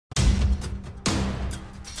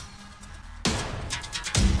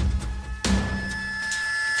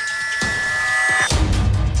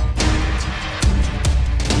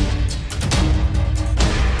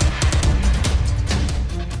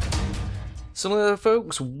So hello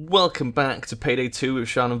folks, welcome back to Payday 2 with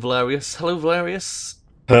Sean and Valerius. Hello Valerius.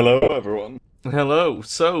 Hello everyone. Hello.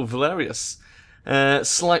 So Valerius,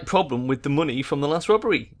 slight problem with the money from the last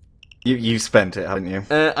robbery. You spent it, haven't you?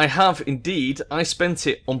 I have indeed. I spent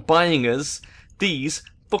it on buying us these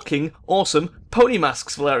fucking awesome pony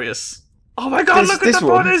masks, Valerius. Oh my god, look at the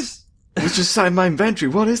ponies! It was just sat in my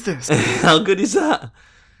inventory. What is this? How good is that?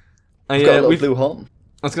 I've got a little blue horn.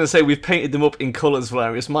 I was going to say, we've painted them up in colours,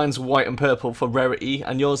 Valerius. Mine's white and purple for rarity,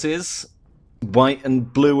 and yours is? White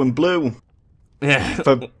and blue. Yeah.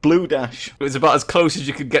 For Blue Dash. It was about as close as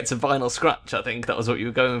you could get to Vinyl Scratch, I think. That was what you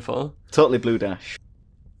were going for. Totally Blue Dash.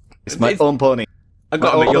 It's my own pony. I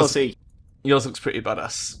got to admit, yours looks pretty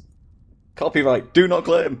badass. Copyright. Do not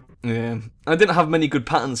claim. Yeah. I didn't have many good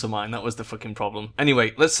patterns for mine. That was the fucking problem.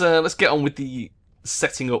 Anyway, let's get on with the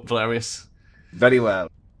setting up, Valerius. Very well.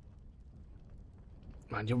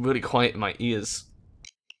 Man, you're really quiet in my ears.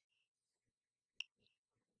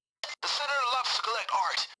 The Senator loves to collect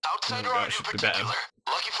art, outsider art in particular.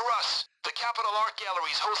 Lucky for us, the Capitol Art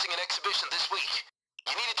Gallery is hosting an exhibition this week.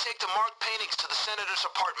 You need to take the marked paintings to the Senator's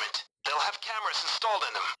apartment. They'll have cameras installed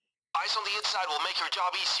in them. Eyes on the inside will make your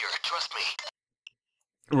job easier, trust me.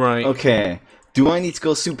 Right. Okay. Do I need to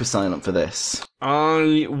go super silent for this?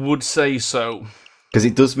 I would say so. Because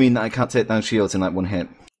it does mean that I can't take down shields in like one hit.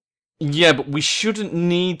 Yeah, but we shouldn't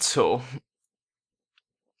need to.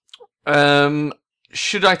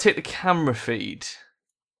 Should I take the camera feed?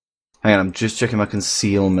 Hang on, I'm just checking my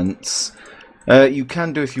concealments. You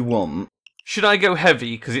can do if you want. Should I go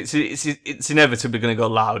heavy? Because it's inevitably going to go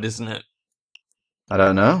loud, isn't it? I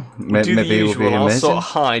don't know. Do the Maybe it will be usual. I'll amazing. sort of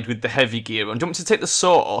hide with the heavy gear on. Do you want me to take the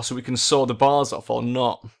saw off so we can saw the bars off or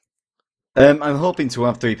not? I'm hoping to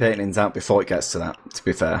have 3 paintings out before it gets to that, to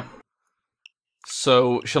be fair.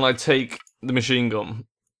 So, shall I take the machine gun?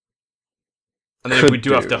 And then if we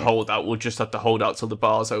do have to hold out, we'll just have to hold out till the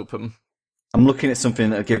bar's open. I'm looking at something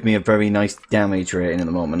that'll give me a very nice damage rating at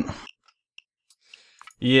the moment.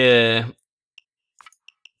 Yeah.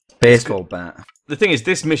 Baseball bat. The thing is,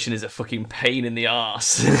 this mission is a fucking pain in the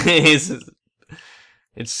arse. It's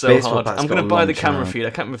so Baseball hard. bat's I'm got going a to buy the long camera charge. feed. I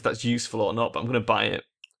can't remember if that's useful or not, but I'm going to buy it.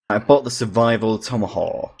 I bought the survival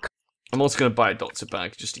tomahawk. I'm also going to buy a doctor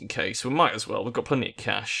bag, just in case. We might as well. We've got plenty of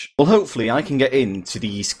cash. Well, hopefully I can get into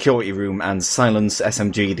the security room and silence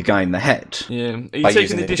SMG the guy in the head. Yeah. Are you By taking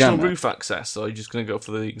using the the additional jammer. roof access, or are you just going to go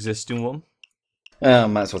for the existing one?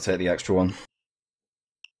 Might as well take the extra one.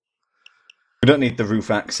 We don't need the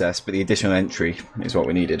roof access, but the additional entry is what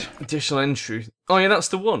we needed. Additional entry. Oh, yeah, that's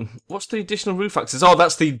the one. What's the additional roof access? Oh,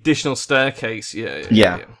 that's the additional staircase. Yeah.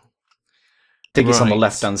 I think it's on the Right.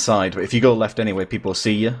 left-hand side, but if you go left anyway, people will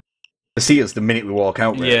see you. They see us the minute we walk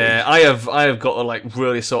out, really. Yeah, I have got to like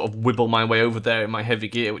really sort of wibble my way over there in my heavy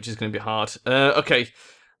gear, which is going to be hard. Okay,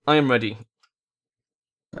 I am ready.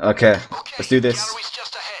 Okay, let's do this. Gallery's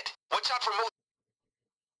just ahead. Watch out for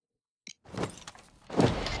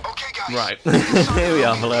Okay, guys. Right, here we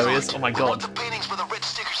are, Valerius. Oh my We want god, the paintings with the red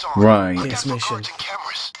stickers on. Right. Look This out for mission. guards and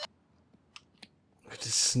cameras.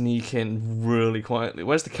 just sneak in really quietly.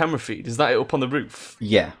 Where's the camera feed? Is that it up on the roof?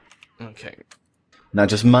 Yeah. Okay. Now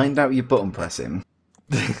just mind out your button pressing.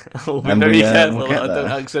 I'll be And very we, careful we'll that get I don't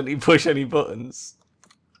there. accidentally push any buttons.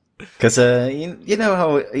 Because, you know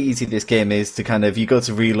how easy this game is to kind of, you go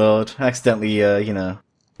to reload, accidentally,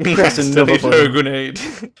 press another Accidentally throw a button. grenade.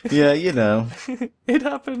 Yeah, you know. It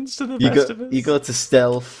happens to the best of us. You go to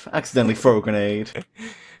stealth, accidentally throw a grenade.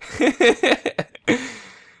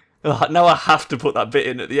 Oh, now I have to put that bit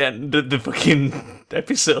in at the end of the fucking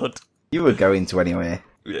episode. You were going to anyway.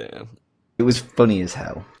 Yeah, It was funny as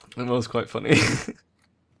hell. it was quite funny.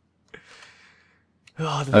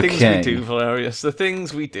 Oh, the things Okay. we do, Valerius. The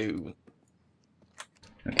things we do.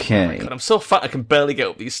 Okay. God, I'm so fat I can barely get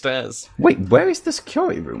up these stairs. Wait, where is the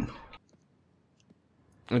security room?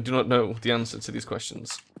 I do not know the answer to these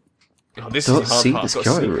questions. Oh, this Don't is the hard see part. the I've got to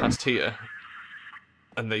security sneak room. past here.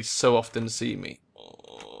 And they so often see me.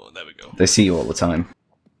 Oh, there we go. They see you all the time.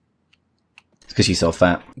 It's because you're so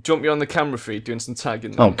fat. Do you want me on the camera feed doing some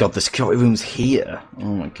tagging? Oh god, the security room's here.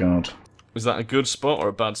 Oh my god. Was that a good spot or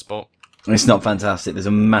a bad spot? It's not fantastic. There's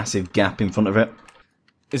a massive gap in front of it.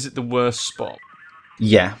 Is it the worst spot?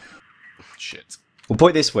 Yeah. Shit. We'll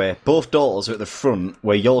put it this way. Both doors are at the front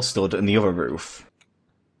where you're stood and the other roof.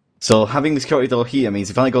 So having the security door here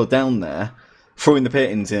means if I go down there, throwing the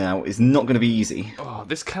paintings in and out is not going to be easy. Oh,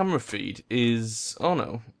 this camera feed is... Oh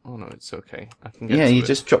no, it's okay. I can get Yeah, to you it.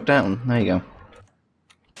 just drop down. There you go.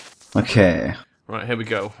 Okay. Right, here we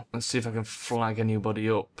go. Let's see if I can flag anybody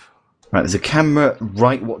up. Right, there's a camera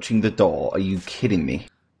right watching the door. Are you kidding me?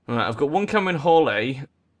 Right, I've got one camera in Hall A,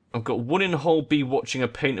 I've got one in hole B watching a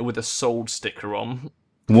painter with a sold sticker on.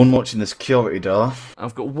 One watching the security door.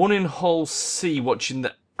 I've got one in hole C watching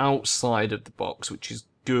the outside of the box, which is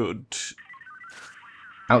good.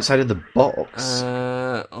 Outside of the box?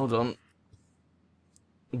 Hold on.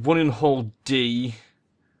 One in hole D.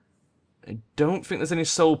 I don't think there's any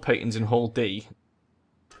soul paintings in hole D.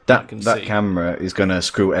 That camera is going to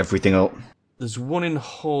screw everything up. There's one in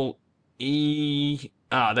hole E.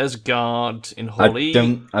 Ah, there's a guard in hole E.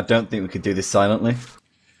 I don't think we could do this silently.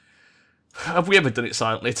 Have we ever done it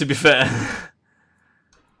silently, to be fair?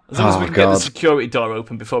 As long as we can get the security door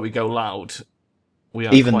open before we go loud, we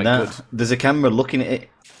are Even quite that, good. There's a camera looking at it.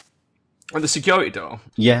 At the security door?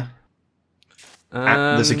 Yeah.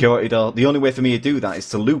 At the security door. The only way for me to do that is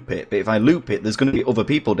to loop it, but if I loop it, there's going to be other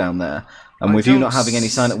people down there. And with you not having any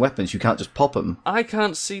silent weapons, you can't just pop them. I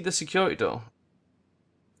can't see the security door.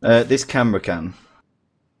 This camera can.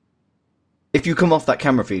 If you come off that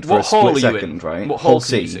camera feed for a split second, right? What hole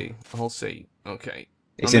C? See? Hole C. Okay.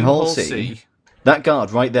 It's in hole C. That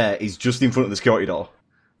guard right there is just in front of the security door.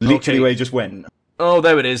 Literally where he just went. Oh,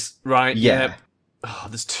 there it is. Right. Yeah. Oh,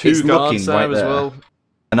 there's two guards there as well.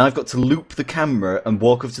 And I've got to loop the camera and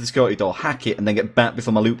walk up to the security door, hack it, and then get back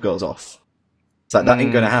before my loop goes off. It's like, that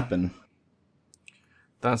ain't going to happen.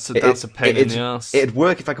 That's a pain in the ass. It'd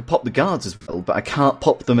work if I could pop the guards as well, but I can't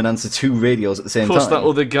pop them and answer two radios at the same time. Plus, that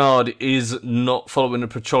other guard is not following a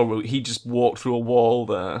patrol route. He just walked through a wall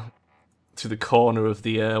there, to the corner of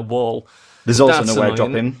the wall. There's also nowhere to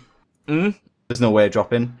drop in. There's nowhere to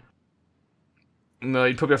drop in. No,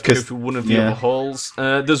 you'd probably have to go through one of the other halls.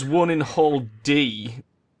 There's one in hall D.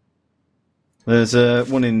 There's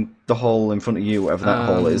one in the hall in front of you, whatever that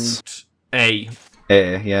hall is. A.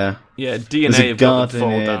 Yeah. Yeah, D and A have got the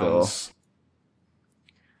fall downs.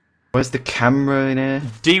 Where's the camera in here?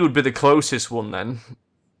 D would be the closest one then.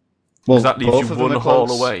 Well, that leaves you one hall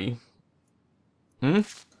away.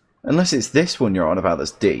 Unless it's this one you're on about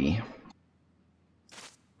that's D.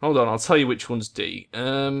 Hold on, I'll tell you which one's D.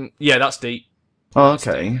 Yeah, that's D. Oh,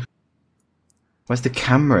 okay. Where's the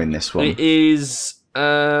camera in this one? It is,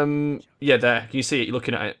 yeah, there. Can you see it? You're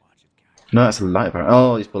looking at it. No, that's a light bar.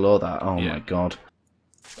 Oh, it's below that. Oh my god.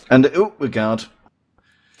 And the guard.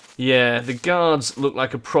 Yeah, the guards look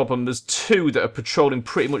like a problem. There's two that are patrolling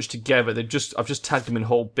pretty much together. I've just tagged them in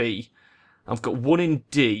hall B. I've got one in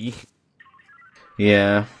D.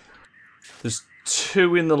 Yeah. There's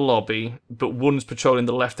two in the lobby, but one's patrolling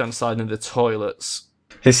the left-hand side in the toilets.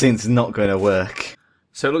 This thing's not going to work.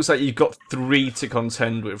 So it looks like you've got three to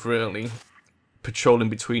contend with, really. Patrolling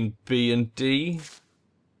between B and D.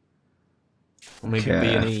 Or maybe B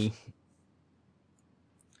and E.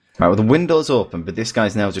 Right, well, the window's open, but this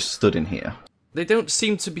guy's now just stood in here. They don't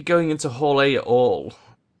seem to be going into hall A at all.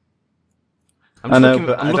 I'm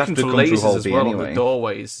looking for lasers as well on the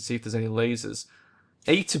doorways to see if there's any lasers.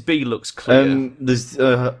 A to B looks clear. There's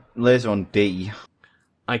a laser on D.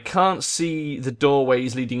 I can't see the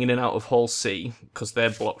doorways leading in and out of hall C, because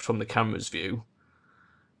they're blocked from the camera's view.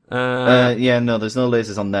 Yeah, no, there's no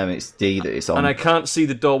lasers on them, it's D that it's on. And I can't see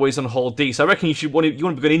the doorways on hall D, so I reckon you want to be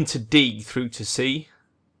going into D through to C.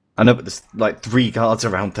 I know, but there's like 3 guards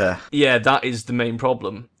around there. Yeah, that is the main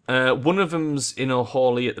problem. One of them's in a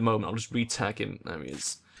hall E at the moment. I'll just re-tag him. There he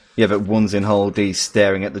is. Yeah, but one's in hall D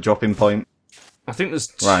staring at the dropping point. I think there's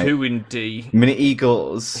two in D. The minute he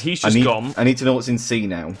goes... He's just gone. I need to know what's in C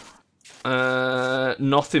now.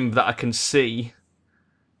 Nothing that I can see.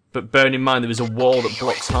 But bearing in mind there is a wall that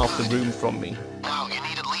blocks half the room from me. Now you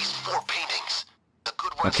need at least 4 paintings. The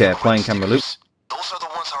good ones okay, applying camera loop. Those are the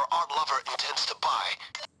ones our art lover intends to buy.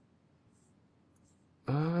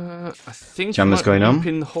 I think Camera's going on.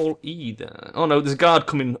 In hall E there. Oh no, there's a guard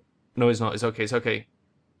coming. No, he's not. It's okay. It's okay.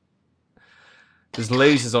 There's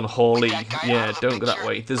lasers on hall E. Yeah, don't go that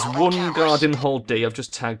way. There's one guard in hall D. I've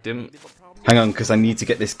just tagged him. Hang on, because I need to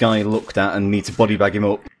get this guy looked at and need to body bag him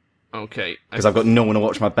up. Okay. Because I've got no one to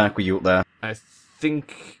watch my back with you up there. I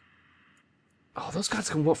think... Oh, those guys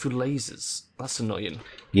can walk through lasers. That's annoying.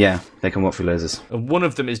 Yeah, they can walk through lasers. And one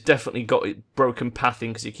of them has definitely got it broken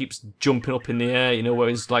pathing because he keeps jumping up in the air, you know, where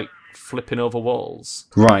he's like flipping over walls.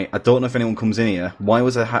 Right, I don't know if anyone comes in here. Why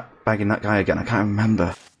was I bagging that guy again? I can't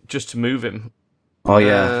remember. Just to move him. Oh,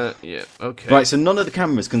 yeah. Yeah, okay. Right, so none of the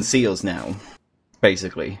cameras can see us now,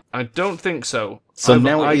 basically. I don't think so. So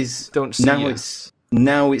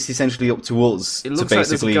now it's essentially up to us it looks to basically like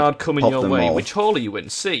there's a guard coming your way. all. Which hall are you in?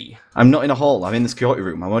 C? I'm not in a hall. I'm in the security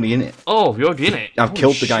room. I'm already in it. Oh, you're already in it? I've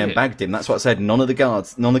killed the guy and bagged him. That's what I said. None of the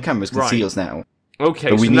cameras can see us now.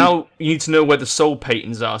 Okay, so now you need to know where the soul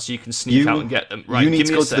paintings are so you can sneak out and get them. Right, you need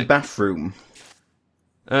to go to the bathroom.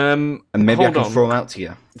 And maybe I can throw them out to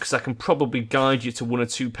you. Because I can probably guide you to one or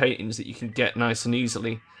two paintings that you can get nice and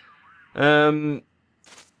easily.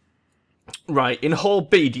 Right, in Hall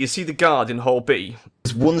B, do you see the guard in Hall B?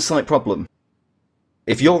 There's one slight problem.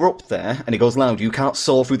 If you're up there and it goes loud, you can't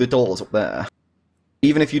saw through the doors up there.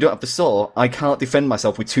 Even if you don't have the saw, I can't defend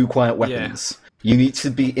myself with two quiet weapons. Yeah. You need to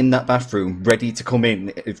be in that bathroom, ready to come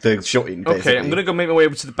in if they're shooting, basically. Okay, I'm going to go make my way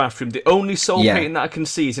over to the bathroom. The only soul painting that I can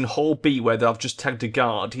see is in Hall B, where I've just tagged a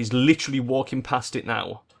guard. He's literally walking past it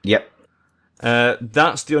now. Yep.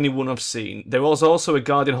 That's the only one I've seen. There was also a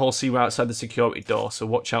guard in Hall C right outside the security door, so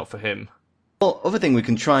watch out for him. Well, other thing we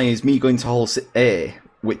can try is me going to Hall A,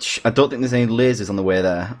 which I don't think there's any lasers on the way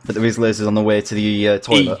there, but there is lasers on the way to the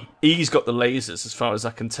toilet. E's got the lasers, as far as I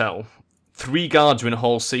can tell. 3 guards are in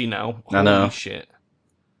Hall C now. Holy I know. Shit.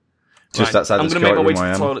 Just outside the security room. I'm going to make my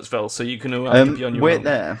way to the toilets, Vel, so you can be on your wait own.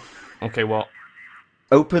 there. Okay, what?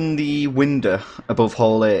 Open the window above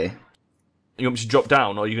Hall A. You want me to drop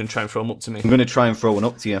down, or are you going to try and throw them up to me? I'm going to try and throw one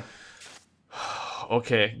up to you.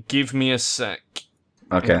 Okay, give me a sec.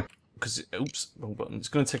 Okay. Because, oops, wrong button. It's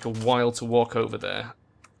going to take a while to walk over there,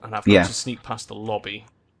 and I've got to sneak past the lobby.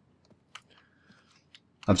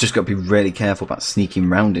 I've just got to be really careful about sneaking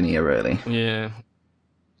round in here, really. Yeah.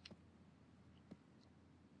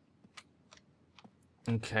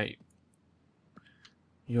 Okay.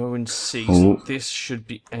 You're in C, so this should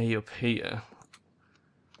be A up here.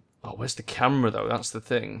 Oh, where's the camera, though? That's the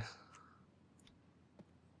thing.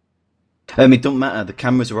 It don't matter. The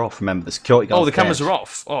cameras are off, remember. The security guard's the cameras dead. are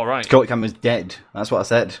off. All right. Security camera's dead. That's what I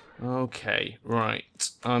said. Okay, right.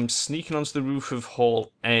 I'm sneaking onto the roof of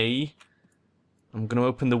Hall A. I'm going to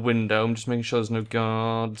open the window. I'm just making sure there's no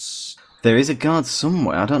guards. There is a guard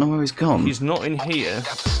somewhere. I don't know where he's gone. He's not in here.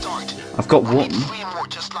 That's a start. I've got one. 3 more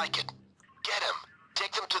just like it. Get him.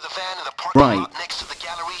 Take them to the van in the parking lot next to the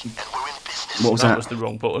gallery, and we're in business. What was that? That was the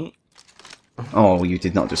wrong button. Oh, you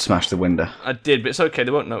did not just smash the window. I did, but it's okay.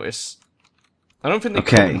 They won't notice. I don't think they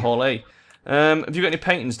come in Hall A. Have you got any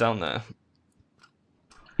paintings down there?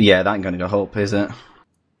 Yeah, that ain't going to go hope, is it?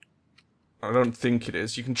 I don't think it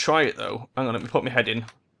is. You can try it, though. Hang on, let me put my head in.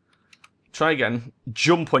 Try again.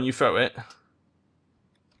 Jump when you throw it.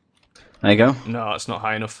 There you go. No, it's not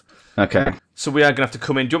high enough. Okay. So we are going to have to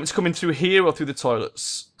come in. Do you want me to come in through here or through the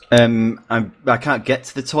toilets? I can't get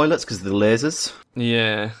to the toilets because of the lasers.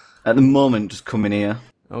 Yeah. At the moment, just come in here.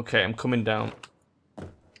 Okay, I'm coming down.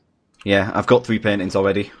 Yeah, I've got 3 paintings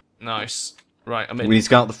already. Nice. Right, I'm in. We need to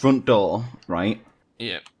go out the front door, right?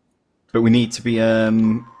 Yeah. But we need to be,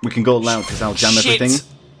 we can go loud because I'll jam everything.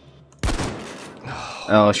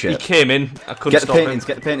 Oh, shit. He came in. I couldn't stop him.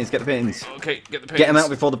 Get the paintings, get the paintings. Okay, get the paintings. Get them out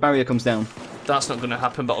before the barrier comes down. That's not going to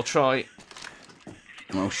happen, but I'll try.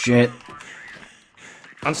 Oh, shit.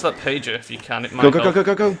 Answer that pager if you can. It might Go.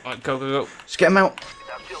 Right, go. Just get them out.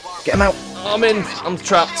 Get them out. I'm in. I'm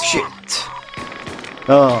trapped. Shit.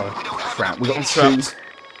 Oh, crap. We got them trapped.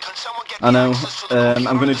 I know.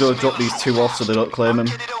 I'm going to go drop these 2 off so they don't claim them.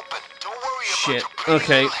 Shit.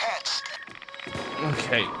 Okay.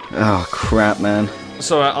 Okay. Oh, crap, man.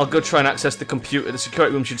 So I'll go try and access the computer. The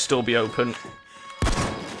security room should still be open.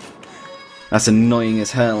 That's annoying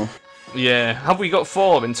as hell. Yeah. Have we got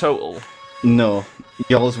 4 in total? No.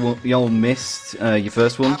 Y'all missed your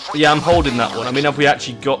first one? Yeah, I'm holding that one. I mean, have we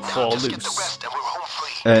actually got 4 loose?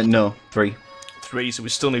 No. 3. 3, so we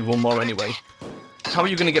still need 1 more anyway. How are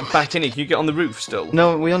you going to get back in here? Can you get on the roof still?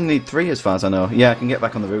 No, we only need 3 as far as I know. Yeah, I can get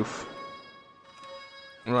back on the roof.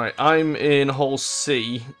 Right, I'm in Hall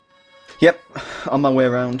C. Yep, on my way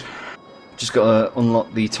around. Just gotta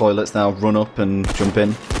unlock the toilets now, run up and jump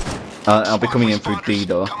in. I'll be coming in through D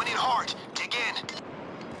door.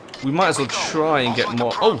 We might as well try and get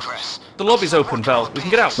more. Oh, the lobby's open, Val. We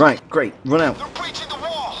can get out. Right, great. Run out.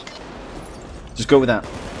 Just go with that.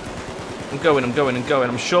 I'm going.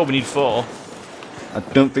 I'm sure we need 4. I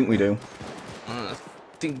don't think we do. I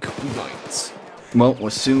think we might. Well,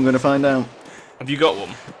 we're soon going to find out. Have you got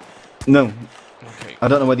one? No. Okay. I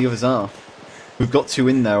don't know where the others are. We've got 2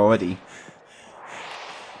 in there already.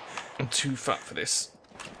 I'm too fat for this.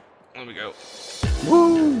 There we go.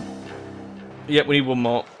 Woo! Yep, we need 1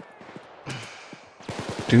 more.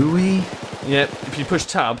 Do we? Yep, if you push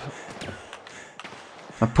tab,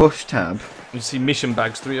 I push tab. you see mission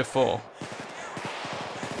bags 3 or 4.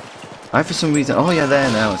 I, for some reason... Oh, yeah, there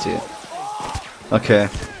now, I see it. Okay.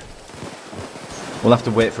 We'll have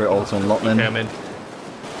to wait for it all to unlock then. Okay, I'm in.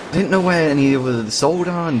 I didn't know where any of the sold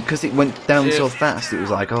are, and because it went down so fast, it was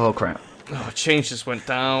like, oh, crap. Oh, change just went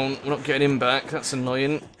down. We're not getting him back. That's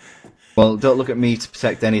annoying. Well, don't look at me to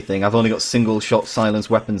protect anything. I've only got single-shot silenced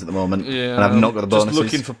weapons at the moment, Yeah, and I've not got the bonuses.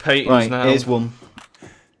 Just looking for paintings right, now. here's one.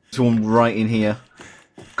 There's one right in here.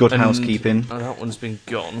 Good housekeeping. Oh, that one's been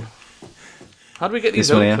gone. How do we get these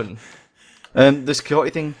This one here. open? The security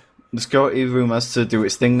thing. The security room has to do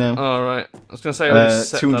its thing now. Oh, right. I was going to say, I would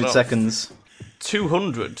set 200 that up. seconds.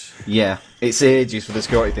 200? Yeah, it's ages for the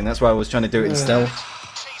security thing. That's why I was trying to do it in stealth.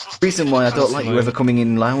 Reason why I don't like you ever coming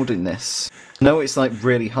in loud in this. I know it's like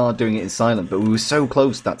really hard doing it in silent, but we were so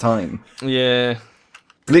close that time. Yeah.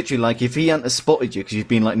 Literally, like, if he hadn't have spotted you because you'd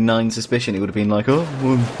been like 9 suspicion, he would have been like, oh,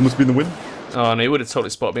 well, must be in the wind. Oh, no, he would have totally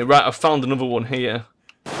spotted me. Right, I've found another one here.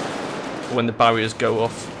 When the barriers go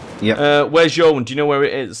off. Yep. Where's your one? Do you know where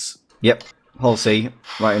it is? Yep. Hall C,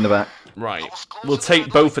 right in the back. Right. We'll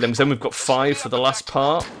take both of them, because then we've got 5 for the last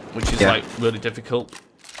part, which is, like, really difficult.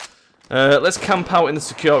 Let's camp out in the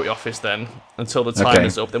security office, then, until the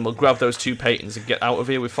timer's up. Then we'll grab those 2 paintings and get out of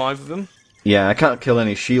here with 5 of them. Yeah, I can't kill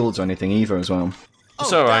any shields or anything either as well.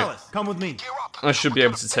 It's alright. Dallas, come with me. I should be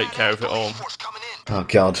able to take care of it all. Oh,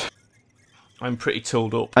 God. I'm pretty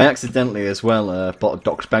tooled up. I accidentally, as well, bought a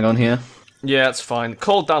docked bag on here. Yeah, that's fine.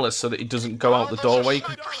 Call Dallas so that he doesn't go out the doorway.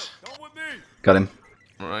 Got him.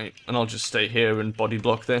 Right, and I'll just stay here and body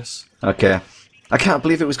block this. Okay. I can't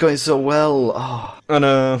believe it was going so well. Oh.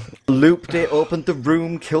 And Looped it, opened the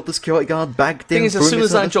room, killed the security guard, bagged him. thing is, as soon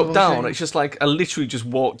as I dropped down, thing. it's just like I literally just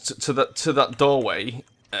walked to that doorway,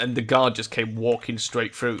 and the guard just came walking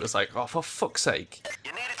straight through. It was like, oh, for fuck's sake!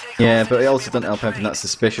 Yeah, but it also doesn't help having that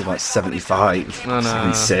suspicion like 75. I know.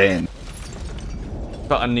 It's insane.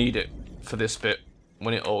 But I need it for this bit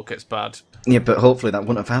when it all gets bad. Yeah, but hopefully that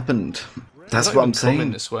wouldn't have happened. That's what I'm saying.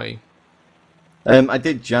 Coming this way. I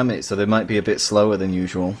did jam it, so they might be a bit slower than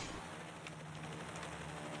usual.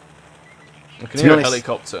 I can hear a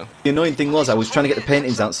helicopter. The annoying thing was I was trying to get the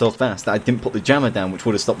paintings out so fast that I didn't put the jammer down, which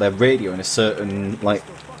would have stopped their radio in a certain, like,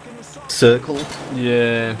 circle.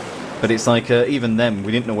 Yeah. But it's like, even then,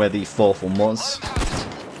 we didn't know where the 4th one was.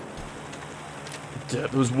 There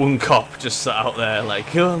was one cop just sat out there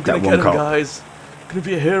like, oh, I'm gonna That get one him, cop. guys. I'm gonna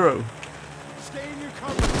be a hero. Stay in your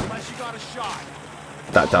cover unless you got a shot.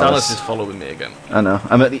 That Dallas Dallas. is following me again. I know.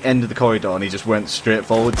 I'm at the end of the corridor and he just went straight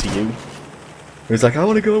forward to you. He's like, I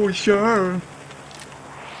want to go with Sharon.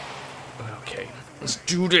 Okay, let's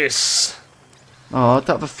do this. Oh, I don't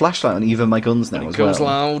have a flashlight on either of my guns now When it as goes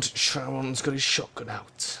well. loud, Sharon's got his shotgun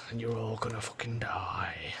out, and you're all gonna fucking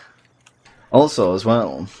die. Also, as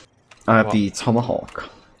well, I have What? the Tomahawk.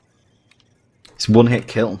 It's one hit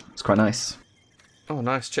kill. It's quite nice. Oh,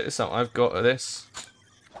 nice. Check this out. I've got this.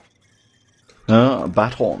 Oh, a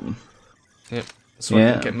baton. Yep. So I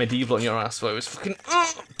Yeah. can get medieval on your ass, so I was fucking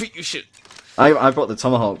beat you shit. I brought the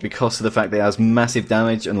Tomahawk because of the fact that it has massive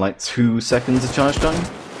damage and like 2 seconds of charge time.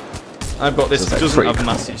 I've got this. So it's, It like, doesn't pretty have cool.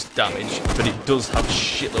 massive damage, but it does have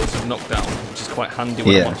shitloads of knockdown, which is quite handy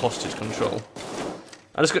when I'm Yeah. on hostage control.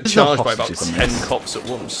 I just got There's no charged by about hostages on 10 this. cops at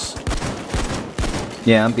once.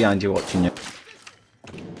 Yeah, I'm behind you watching you.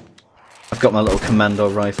 I've got my little commando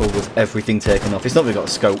rifle with everything taken off. It's not really got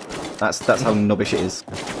a scope. That's how nubbish it is.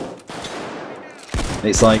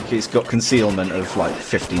 It's like it's got concealment of like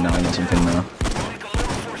 59 or something now.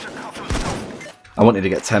 I wanted to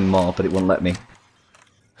get 10 more, but it wouldn't let me.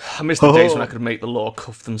 I miss the days when I could make the law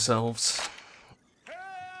cuff themselves.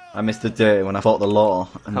 I missed the day when I fought the law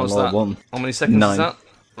and How's the law that? won. How many seconds 9. is that?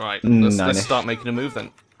 Right, Nine-ish. let's start making a move then.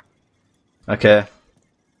 Okay.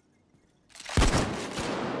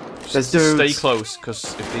 Let's do Stay close, because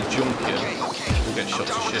if they jump you, we'll get shot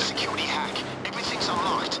to Down with the shit. security hack. Everything's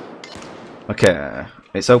unlocked. Okay,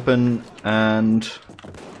 it's open and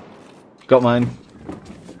got mine.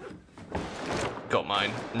 Got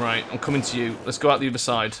mine. Right, I'm coming to you. Let's go out the other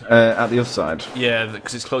side. At the other side. Yeah,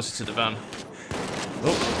 because it's closer to the van.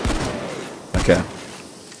 Oh, Okay.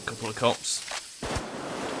 couple of cops.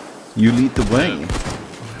 You lead the way.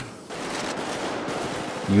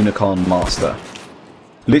 Unicorn Master.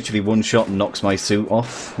 Literally one shot knocks my suit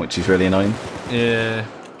off, which is really annoying. Yeah.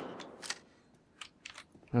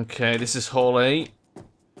 Okay, this is Hall 8.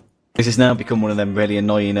 This has now become one of them really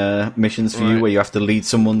annoying missions for you, Right. where you have to lead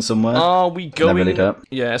someone somewhere. Are we going... really don't.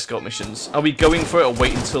 Yeah, escort missions. Are we going for it or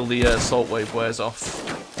wait until the assault wave wears off?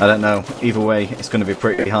 I don't know. Either way, it's going to be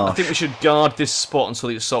pretty I harsh. think we should guard this spot until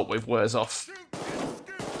the assault wave wears off.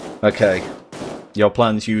 Okay. Your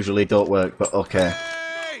plans usually don't work, but okay.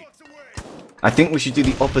 I think we should do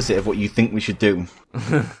the opposite of what you think we should do.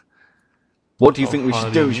 What do you think we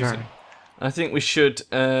should do, Sharon? I think we should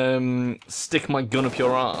stick my gun up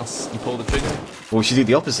your ass and pull the trigger. Well, we should do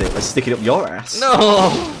the opposite. Let's stick it up your ass. No!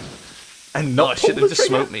 And Oh not shit, pull they the just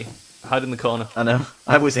trigger. smoked me. Hide in the corner. I know.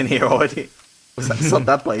 I was in here already. Was that not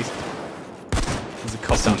that place? There's a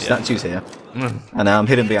cop Some down here. statues here. And now I'm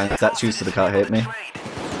hidden behind statues so they can't hit me.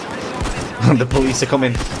 The police are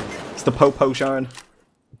coming. It's the Popo, Sharon.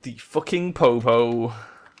 The fucking popo.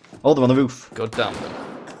 Oh, they're on the roof. God damn them.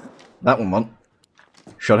 That one won.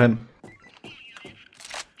 Shot him.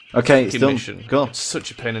 Okay, it's done. Mission. Go. It's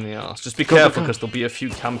such a pain in the arse. Just be Go, careful go. because there'll be a few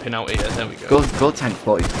camping out here. There we go. Go, tank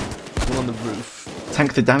boy. One on the roof.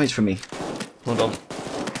 Tank the damage for me. Hold on.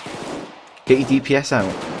 Get your DPS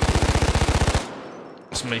out.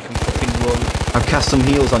 Let's make them fucking run. I've cast some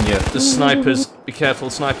heals on you. The snipers. Be careful,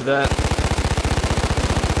 sniper there.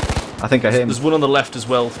 I think I hit him. There's one on the left as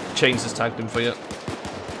well. Chains has tagged him for you.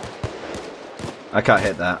 I can't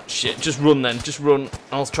hit that. Shit, just run then. Just run.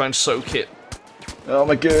 I'll try and soak it. Oh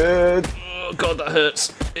my god. Oh god, that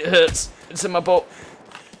hurts. It hurts. It's in my butt.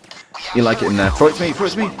 You like it in there. Throw it to me, throw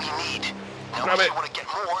it to me. Grab it.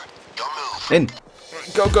 In.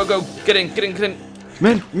 Go, go, go. Get in, get in, get in.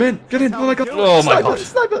 Men, get in. Oh my god. Oh my god.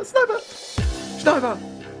 Sniper.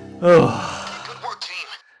 Oh,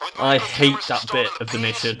 I hate that bit of the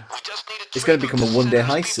mission. It's going to become a one-day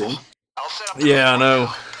heist soon. Yeah, I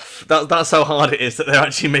know. That's how hard it is that they're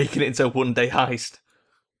actually making it into a one-day heist.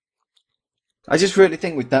 I just really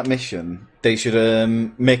think with that mission, they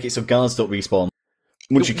should make it so guards don't respawn.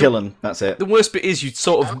 Once you kill them, that's it. The worst bit is you'd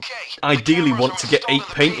sort of ideally want to get 8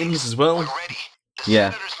 paintings as well.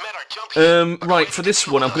 Yeah. Right, for this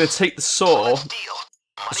one, I'm going to take the saw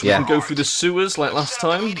so we can go through the sewers like last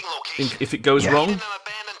time, if it goes wrong.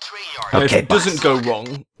 If it doesn't go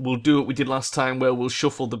wrong, we'll do what we did last time, where we'll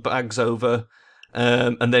shuffle the bags over,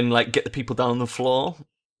 and then like get the people down on the floor.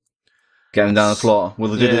 Get them down on the floor. Will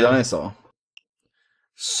they do the dinosaur?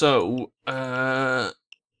 So, I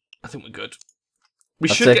think we're good. We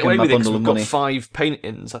should get away with it because we've got 5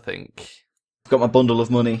 paintings, I think. Got my bundle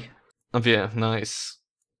of money. Oh yeah, nice.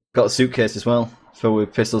 Got a suitcase as well, filled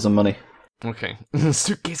with pistols and money. Okay.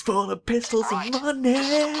 Suitcase full of pistols and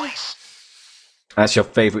money. That's your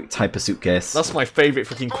favourite type of suitcase. That's my favourite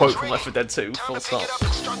fucking quote from Left 4 Dead 2, full stop.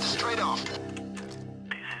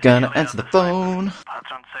 Gonna answer the phone.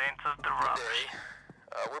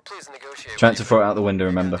 Trying to throw it out the window,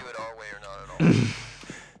 remember.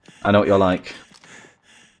 I know what you're like.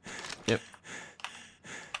 Yep.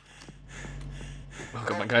 Oh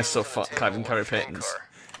god, my guy's so fat, can't even carry paintings.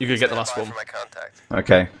 You're gonna get the last one.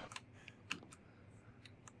 Okay.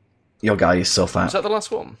 Your guy is so fat. Is that the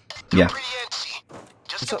last one? Yeah.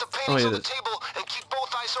 Is that... Oh yeah, it is.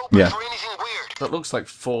 Yeah. That looks like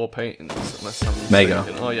 4 paintings, unless I'm Mega.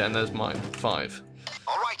 mistaken. Oh yeah, and there's mine. 5.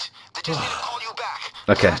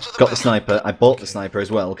 Okay, got the sniper. I bought the sniper as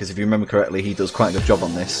well, because if you remember correctly, he does quite a good job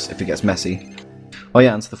on this, if it gets messy. Oh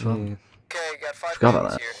yeah, answer the phone. Forgot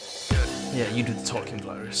about that. Yeah, you do the talking,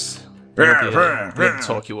 Virus. The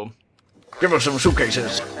talky one. Give us some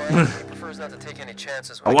suitcases.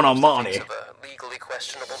 I want our money.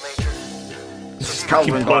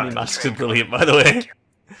 Fucking pony masks are brilliant, by the way.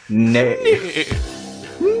 No.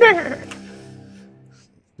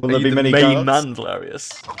 Will there be many main guards? man,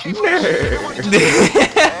 Valerius?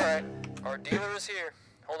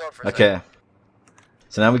 Okay.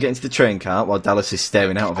 So now we get into the train cart while Dallas is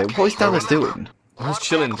staring out of it. What is Dallas doing? I was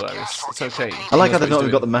chilling, Valerius. It's okay. I like how they've not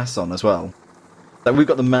even got the masks on as well. Like, we've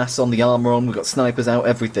got the masks on, the armour on, we've got snipers out,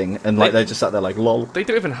 everything, and like they're just sat there like, lol. They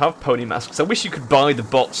don't even have pony masks. I wish you could buy the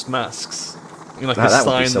boxed masks. You know, like That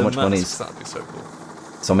would be assign so them much monies. masks. That'd be so cool.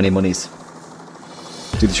 So many monies.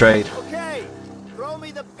 Do the trade. Okay, throw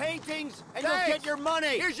me the paintings and you'll get your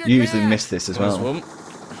money. Here's your You usually cash. miss this as There's well. one.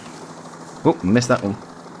 Oh, missed that one.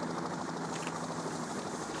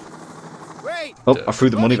 Great. Oh, I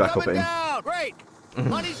threw the money back up at him. Down. Great. There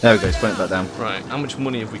we go, he's putting it back down. Right, how much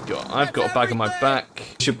money have we got? I've got a bag on my back.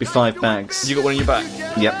 Should be 5 bags. You got one on your back?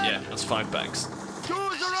 Yep. Yeah, that's 5 bags.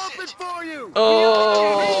 Doors are open for you.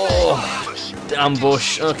 Oh,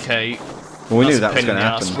 ambush. Okay. Well, we knew That's that a was pain in going to the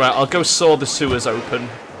ass. happen. Right, I'll go saw the sewers open.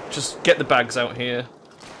 Just get the bags out here.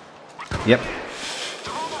 Yep.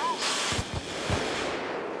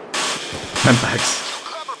 10 bags.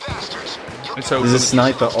 It's open. There's a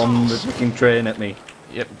sniper on the fucking train at me.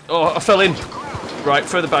 Yep. Oh, I fell in. Right,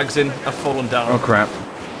 throw the bags in. I've fallen down. Oh crap.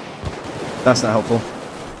 That's not helpful.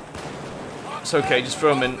 It's okay, just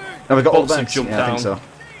throw them in. Have I got all the Bots have bags? jumped Yeah, I think down.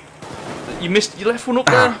 so. You missed. You left one up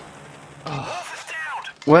there.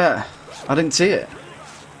 Where? I didn't see it.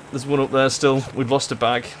 There's one up there still. We've lost a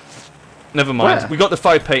bag. Never mind. Where? We got the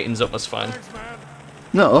 5 paintings up. That's fine.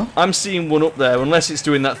 No. I'm seeing one up there, unless it's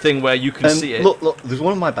doing that thing where you can see it. Look, there's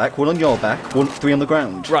one on my back, one on your back, 3 on the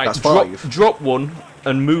ground. Right, That's 5. drop one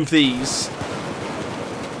and move these.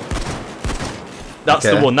 That's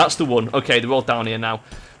Okay. the one, that's the one. Okay, they're all down here now.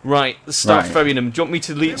 Right, let's start Right. ferrying them. Do you want me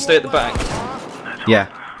to stay at the back? Yeah.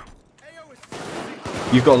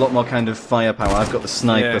 You've got a lot more kind of firepower. I've got the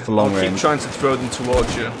sniper for long I'll range. keep trying to throw them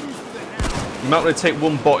towards you. You might want to take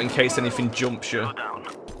one bot in case anything jumps you.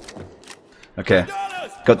 Okay.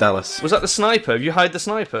 Got Dallas. Was that the sniper? Have you hide the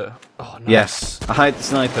sniper? Oh, nice. Yes. I hide the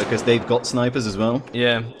sniper because they've got snipers as well.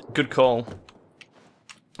 Yeah, good call.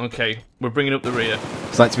 Okay, we're bringing up the rear.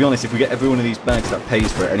 It's like, to be honest, if we get every one of these bags, that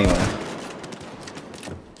pays for it anyway.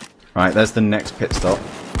 Right, there's the next pit stop.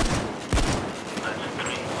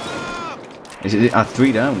 Is it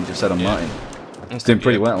 3 down? You just said on mine. It's doing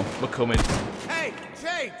pretty well. We're coming. Hey,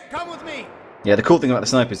 Shane, come with me. Yeah, the cool thing about the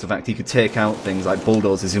sniper is the fact he could take out things like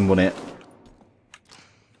bulldozers in one hit.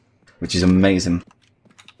 Which is amazing.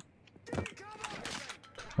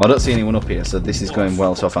 Well, I don't see anyone up here, so this is going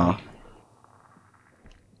well so far.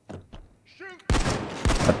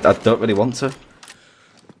 I don't really want to.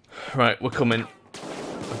 Right, we're coming.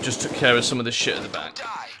 I've just took care of some of the shit at the back.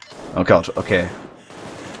 Oh god, okay.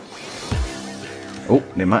 Oh,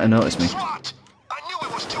 they might have noticed me.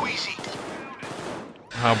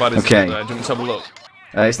 How bad is it there? Do you want me to have a look?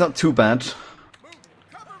 It's not too bad.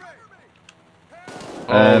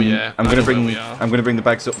 Oh yeah. I'm gonna bring the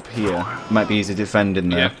bags up here. Might be easy to defend in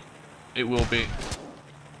there. Yeah, it will be.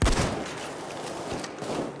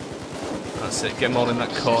 That's it. Get them all in that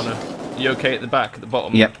corner. You okay at the back, at the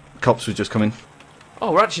bottom? Yep. Cops were just coming.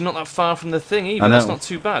 Oh, we're actually not that far from the thing either. I know. That's not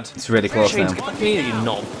too bad. It's really close now. Get back here, you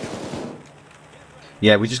knob.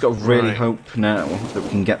 Yeah, we just got to really hope now that we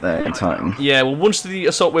can get there in time. Yeah, well, once the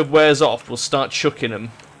assault wave wears off, we'll start chucking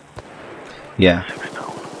them. Yeah.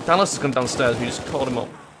 Dallas has gone downstairs. We just called him up.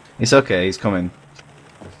 It's okay. He's coming.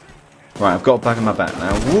 Right, I've got a bag on my back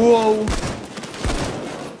now. Whoa!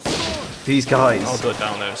 These guys. I'll go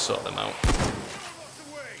down there and sort them out.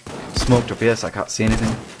 Smoked up here, so I can't see anything.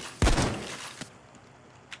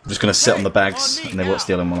 I'm just going to sit on the bags, and they won't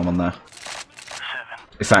steal them while I'm on there.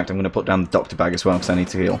 In fact, I'm going to put down the doctor bag as well, because I need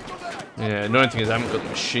to heal. Yeah, the only thing is I haven't got the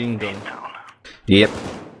machine gun. Yep.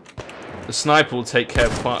 The sniper will take care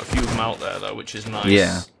of quite a few of them out there, though, which is nice.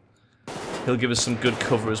 Yeah. He'll give us some good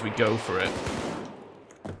cover as we go for it.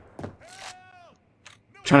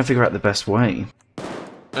 Trying to figure out the best way.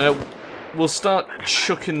 We'll start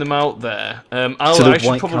chucking them out there. I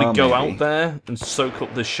should probably go out there and soak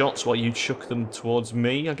up the shots while you chuck them towards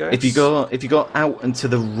me, I guess. If you go out and to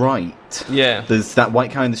the right, yeah, there's that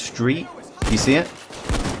white car in the street. Do you see it?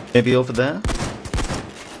 Maybe over there.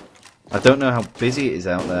 I don't know how busy it is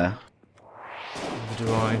out there. Neither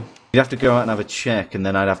do I. You'd have to go out and have a check, and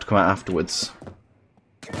then I'd have to come out afterwards.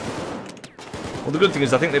 Well, the good thing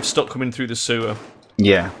is I think they've stopped coming through the sewer.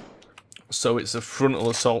 Yeah. So it's a frontal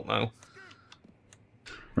assault now.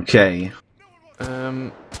 Okay.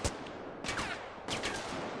 There's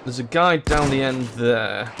a guy down the end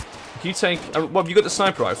there. Can you take... what, have you got the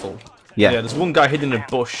sniper rifle? Yeah. Yeah, there's one guy hidden in a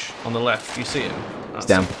bush on the left. Do you see him? He's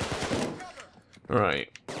down. Right.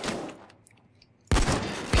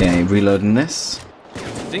 Okay, reloading this. I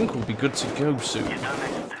think we'll be good to go soon.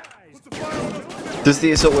 Does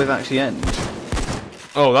the assault wave actually end?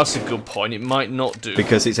 Oh, that's a good point. It might not do.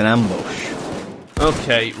 Because it's an ambush.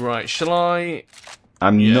 Okay, right. Shall I...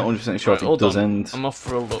 I'm not 100% sure if it does end. I'm off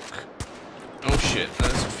for a look. Oh shit,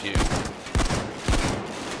 there's a few.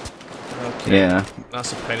 Okay. Yeah.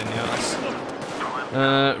 That's a pain in the ass.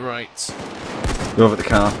 Right. Go over the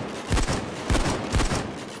car.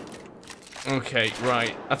 Okay,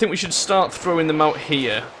 right. I think we should start throwing them out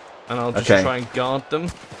here. And I'll just try and guard them.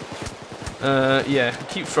 Yeah,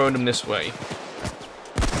 keep throwing them this way.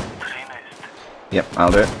 Yep,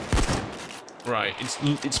 I'll do it. Right,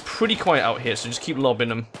 it's pretty quiet out here, so just keep lobbing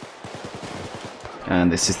them.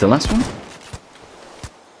 And this is the last one.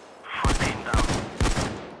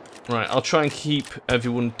 Right, I'll try and keep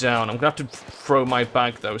everyone down. I'm going to have to throw my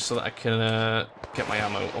bag, though, so that I can get my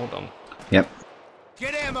ammo. Hold on. Yep.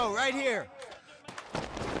 Get ammo right here.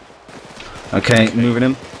 Okay, moving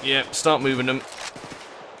him. Yeah, start moving them.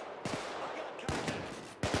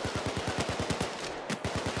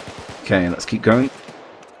 Okay, let's keep going.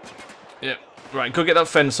 Yep. Right, go get that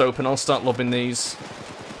fence open. I'll start lobbing these.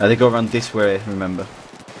 They go around this way, remember.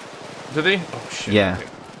 Do they? Oh, shit. Yeah.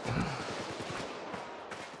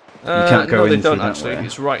 Okay. You can't go no, in they don't through that actually. way.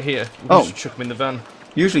 It's right here. We Oh. just chuck them in the van.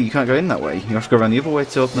 Usually you can't go in that way. You have to go around the other way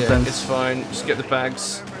to open the fence. It's fine. Just get the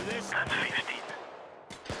bags.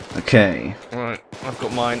 Okay. Right, I've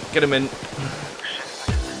got mine. Get them in.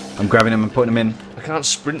 I'm grabbing them and putting them in. I can't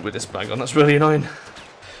sprint with this bag on. That's really annoying.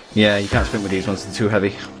 Yeah, you can't sprint with these ones. They're too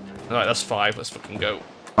heavy. Alright, that's 5. Let's fucking go.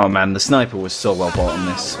 Oh man, the sniper was so well bought on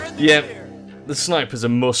this. Yeah, the sniper's a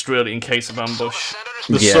must really in case of ambush.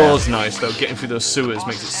 The Yeah. sword's nice though. Getting through those sewers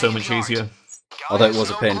makes it so much easier. Although it was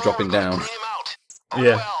a pain dropping down.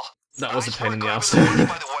 Yeah, that was a pain in the ass. I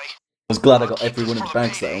was glad I got every one of the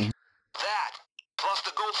bags though. That, plus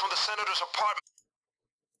the gold from the senator's apartment.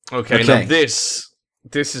 Okay, now this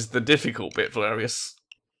is the difficult bit, Valerius.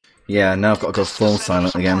 Yeah, now I've got to go full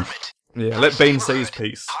silent again. Yeah, let Bane say his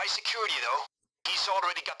piece. High security, though. He's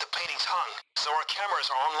already got the paintings hung, so our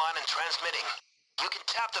cameras are online and transmitting. You can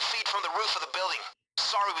tap the feed from the roof of the building.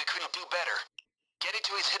 Sorry we couldn't do better. Get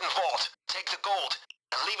into his hidden vault, take the gold,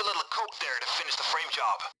 and leave a little coke there to finish the frame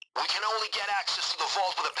job. We can only get access to the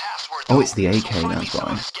vault with a password, though. Oh, it's the AK so find now, me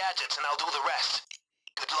some boy. of his gadgets and I'll do the rest.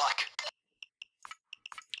 Good luck.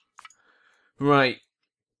 Right.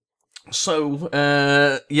 So,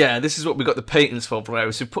 yeah, this is what we got the paintings for,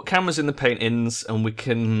 Valerius. So we put cameras in the paintings, and we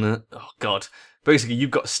can... oh, God. Basically,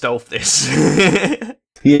 you've got to stealth this.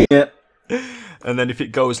 Yeah. And then if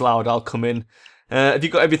it goes loud, I'll come in. Have you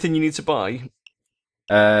got everything you need to buy?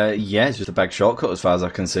 Yeah, it's just a bag shortcut as far as I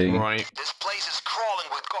can see. Right. This place is crawling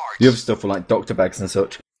with guards. The other stuff were like doctor bags and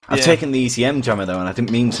such. I've taken the ECM jammer though, and I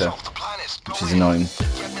didn't mean to, which is annoying.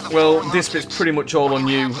 Well, this bit's pretty much all on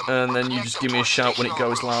you, and then you just give me a shout when it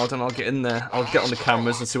goes loud, and I'll get in there. I'll get on the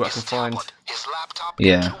cameras and see what I can find. His laptop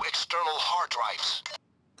Yeah. and 2 external hard drives.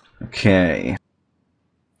 Okay.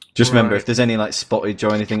 Just remember, if there's any like spottage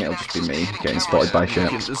or anything, it'll just be me getting spotted by shit.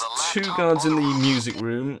 Okay, there's 2 guards in the music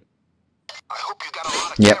room. I hope you got a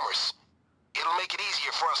lot of Yep. cameras. It'll make it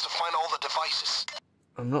easier for us to find all the devices.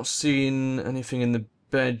 I'm not seeing anything in the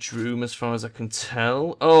bedroom as far as I can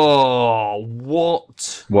tell. Oh,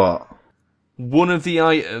 what? What? One of the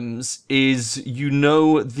items is, you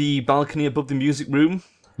know, the balcony above the music room?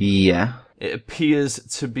 Yeah. It appears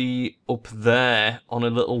to be up there on a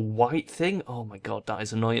little white thing. Oh my god, that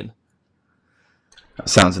is annoying. That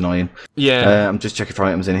sounds annoying. Yeah. I'm just checking for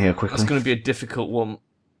items in here quickly. That's going to be a difficult one.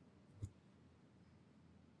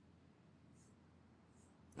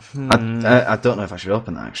 I don't know if I should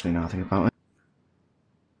open that actually now I think about it.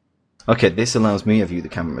 Okay, this allows me to view the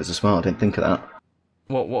cameras as well. I didn't think of that.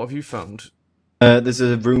 What have you found? There's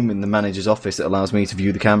a room in the manager's office that allows me to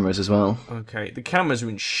view the cameras as well. Okay, the cameras are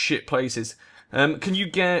in shit places. Can you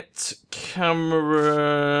get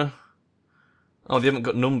camera... Oh, they haven't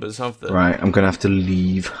got numbers, have they? Right, I'm going to have to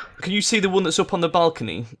leave. Can you see the one that's up on the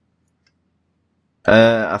balcony?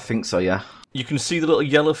 I think so, yeah. You can see the little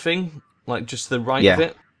yellow thing? Like, just to the right of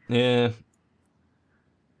it? Yeah.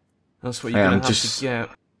 That's what you're going to have to get.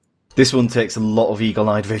 This one takes a lot of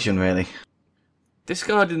eagle-eyed vision, really. This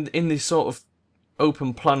guard in this sort of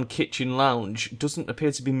open-plan kitchen lounge doesn't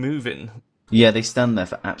appear to be moving. Yeah, they stand there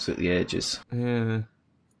for absolutely ages. Yeah.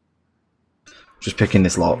 Just picking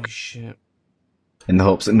this lock. Holy shit. In the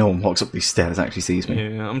hopes that no one walks up these stairs and actually sees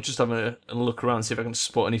me. Yeah, I'm just having a look around, see if I can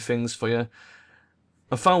spot any things for you.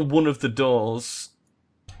 I found one of the doors.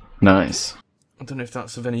 Nice. I don't know if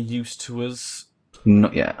that's of any use to us.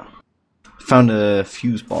 Not yet. Found a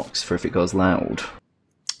fuse box for if it goes loud.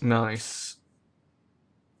 Nice.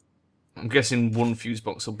 I'm guessing one fuse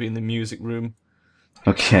box will be in the music room.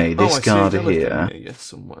 Okay, this guard here. Yeah,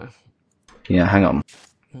 somewhere. Yeah, hang on.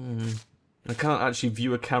 I can't actually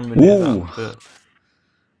view a camera near Ooh. that, but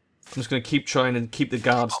I'm just going to keep trying and keep the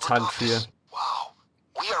guards tagged for you. Wow.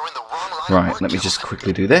 We are in the wrong line. Right, let me just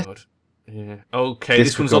quickly do this. God. Yeah. Okay,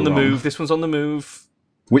 this one's on the move. This one's on the move.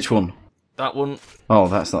 Which one? That one. Oh,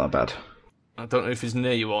 that's not that bad. I don't know if he's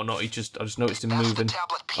near you or not. I just noticed him moving.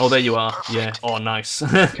 Oh, there you are. Yeah. Oh, nice.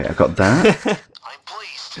 Okay, I got that. I'm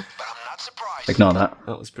pleased, but I'm not surprised. Ignore that.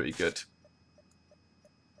 That was pretty good.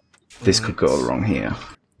 This could go wrong here.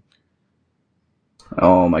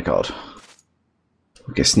 Oh my god.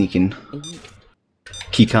 Okay, sneaking.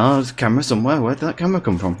 Keycard, camera somewhere. Where did that camera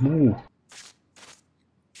come from? Ooh.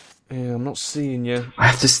 Yeah, I'm not seeing you. I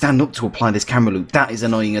have to stand up to apply this camera loop. That is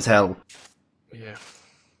annoying as hell. Yeah.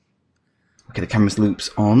 Okay, the camera's loop's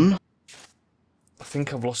on. I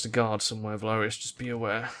think I've lost a guard somewhere, Valerius. Just be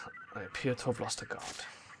aware. I appear to have lost a guard.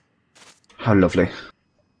 How lovely.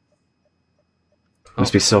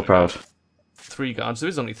 Must be so proud. 3 guards. There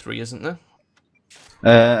is only 3, isn't there?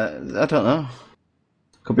 I don't know.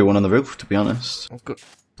 Could be one on the roof, to be honest. I've got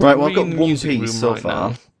Right, well, I've 3 got in the one music piece room so right far.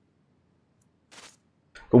 now.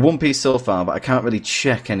 Got one piece so far, but I can't really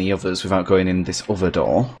check any others without going in this other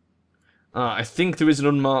door. I think there is an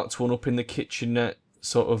unmarked one up in the kitchenette,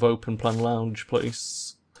 sort of open plan lounge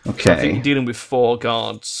place. Okay. So I think you're dealing with 4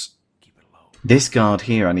 guards. This guard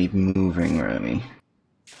here I need moving, really.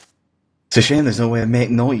 It's a shame there's no way to make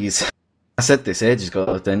noise. I said this ages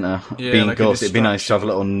ago, didn't I? Yeah, Being like a ghost, it'd be nice to have a distraction.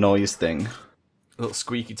 little noise thing. A little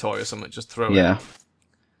squeaky toy or something, just throw it. Yeah.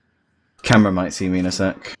 Camera might see me in a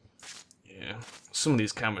sec. Yeah. Some of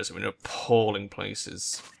these cameras are in appalling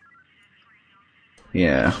places.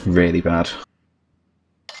 Yeah, really bad.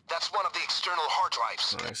 That's one of the external hard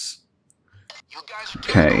drives. Nice. You guys are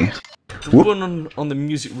doing Okay. great. The one on the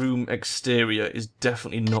music room exterior is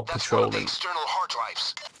definitely not patrolling. External hard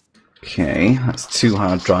drives. Okay, that's 2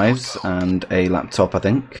 hard drives and a laptop, I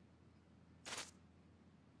think.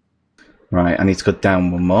 Right, I need to go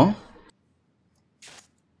down one more.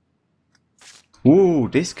 Ooh,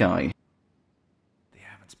 this guy. They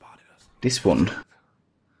haven't spotted us. This one.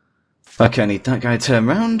 Okay, I need that guy to turn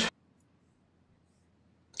round.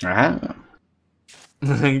 Ah.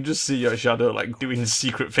 You can just see your shadow like doing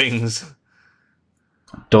secret things.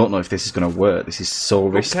 Don't know if this is going to work. This is so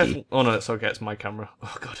risky. Oh no, it's okay. It's my camera.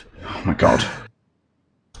 Oh god. Oh my god.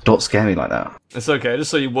 Don't scare me like that. It's okay. I just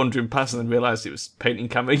saw you wandering past and then realised it was painting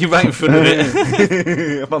camera. You're right in front of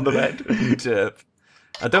it. I'm on the bed. Derp.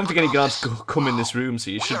 I don't think any guards come in this room, so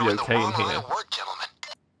you should be okay in here.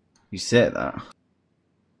 You say that.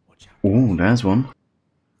 Ooh, there's one.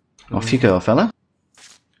 Off you go, fella.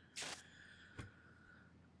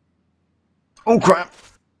 Oh crap!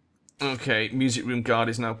 Okay, music room guard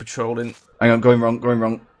is now patrolling. Hang on, going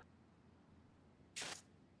wrong.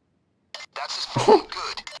 That's good.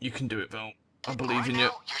 You can do it, Val. I believe in you.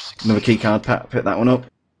 Another keycard, Pat. Pick that one up.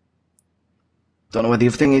 Don't know where the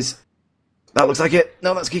other thing is. That looks like it.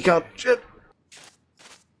 No, that's a keycard. Shit.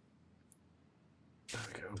 There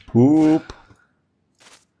we go. Poop.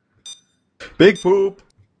 Big poop.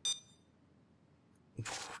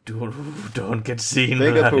 Don't get seen.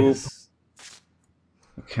 Bigger poop.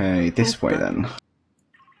 Okay, this way then.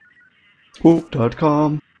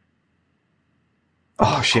 Poop.com.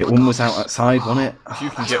 Oh shit, one was out outside, wasn't it? If you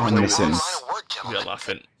can Oh, get I'm one of missing. those, you're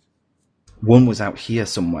laughing. One was out here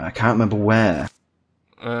somewhere. I can't remember where.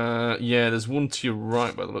 Yeah, there's one to your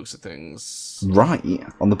right by the looks of things. Right,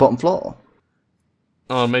 on the bottom floor.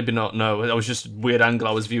 Oh, maybe not. No, that was just a weird angle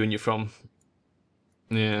I was viewing you from.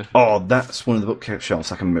 Yeah. Oh, that's one of the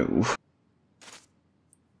bookshelves I can move.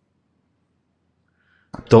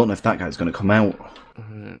 I don't know if that guy's going to come out.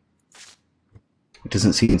 It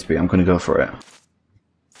doesn't seem to be. I'm going to go for it.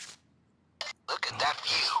 Look at that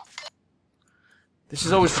view. This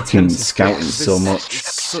is always Fucking tense. scouting so much.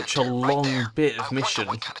 It's such a long bit of mission,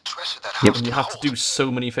 Yep. and you have to do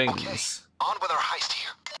so many things. On with our heist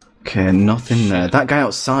here. Okay, nothing there. That guy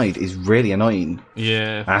outside is really annoying.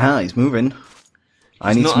 Yeah. Aha, he's moving.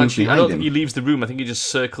 I need to move I behind don't him. think he leaves the room. I think he just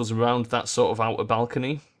circles around that sort of outer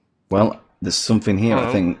balcony. Well, there's something here,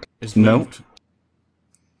 I think. It's No. moved.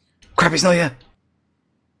 Crap, it's not here.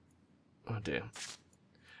 Oh dear.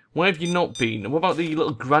 Where have you not been? What about the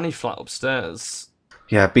little granny flat upstairs?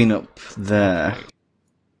 Yeah, I've been up there.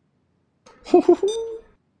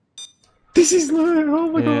 This is oh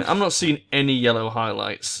my god. I'm not seeing any yellow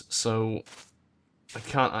highlights, so I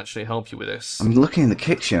can't actually help you with this. I'm looking in the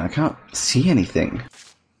kitchen. I can't see anything.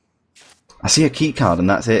 I see a key card and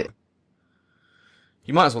that's it.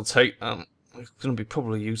 You might as well take that. It's going to be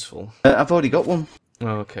probably useful. I've already got one.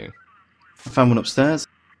 Oh, okay. I found one upstairs.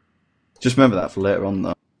 Just remember that for later on,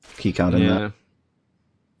 though. Key card in there.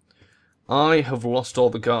 I have lost all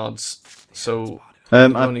the guards, so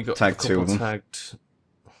I've only got tagged a two couple of them. tagged.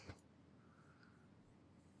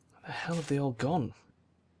 Where the hell have they all gone?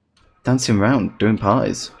 Dancing around, doing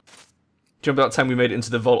parties. Do you remember that time we made it into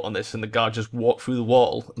the vault on this and the guard just walked through the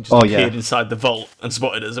wall and just appeared inside the vault and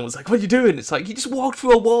spotted us and was like, "What are you doing?" It's like, you just walked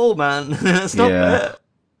through a wall, man. Stop there.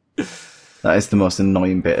 That is the most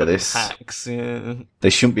annoying bit of this. Hacks, yeah. They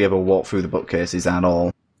shouldn't be able to walk through the bookcases at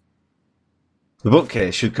all. The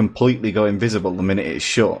bookcase should completely go invisible the minute it's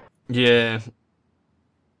shut. Yeah.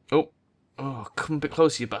 Oh, come a bit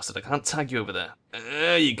closer, you bastard. I can't tag you over there.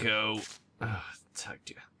 There you go. Oh, tagged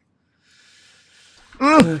you.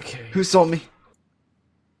 Okay. Who saw me?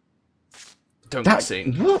 Don't get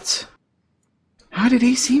seen. What? How did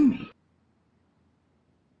he see me?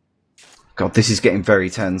 God, this is getting very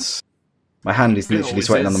tense. My hand is literally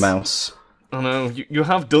sweating on the mouse. I know. You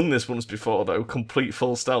have done this once before, though. Complete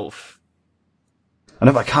full stealth. I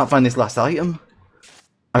know, but I can't find this last item.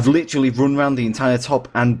 I've literally run around the entire top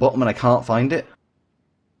and bottom and I can't find it.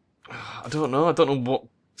 I don't know. I don't know what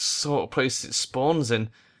sort of place it spawns in.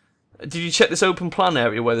 Did you check this open plan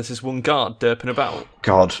area where there's this one guard derping about?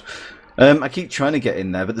 God. I keep trying to get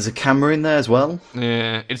in there, but there's a camera in there as well.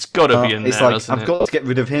 Yeah, it's got to be in there, it's like, hasn't I've got to get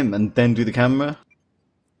rid of him and then do the camera.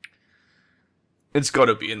 It's got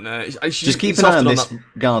to be in there. Just keep an eye on this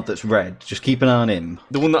guard that's red. Just keep an eye on him.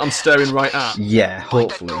 The one that I'm staring right at? Yeah,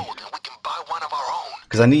 hopefully.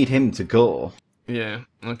 Because I need him to go. Yeah,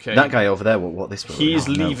 okay. That guy over there, what this was? He's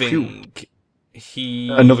leaving.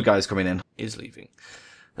 No. Another guy's coming in. Is leaving.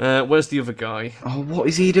 Where's the other guy? Oh, what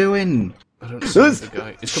is he doing? I don't see the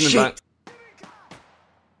guy. He's coming back.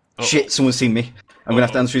 Oh. Shit, someone's seen me. I'm going to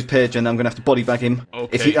have to answer his page and I'm going to have to body bag him.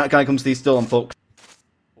 Okay. If that guy comes to this door, I'm fucked.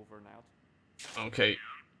 Over and out. Okay.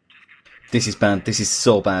 This is bad. This is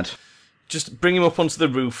so bad. Just bring him up onto the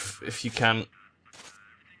roof if you can.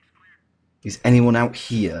 Is anyone out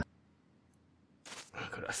here? Oh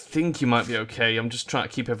God, I think you might be okay. I'm just trying to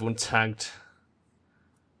keep everyone tagged.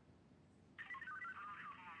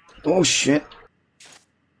 Oh shit.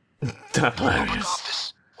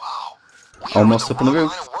 Hilarious. Wow. Almost up on the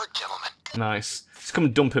roof. Nice. Just come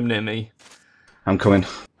and dump him near me. I'm coming.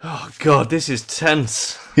 Oh God, this is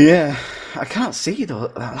tense. Yeah, I can't see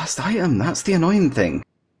that last item. That's the annoying thing.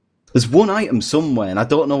 There's one item somewhere, and I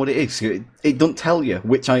don't know what it is. It doesn't tell you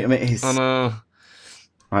which item it is. I know.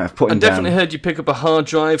 Right, I've put him I definitely down. heard you pick up a hard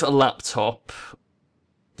drive, a laptop.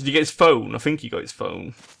 Did you get his phone? I think you got his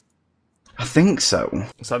phone. I think so.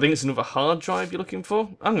 So I think it's another hard drive you're looking for.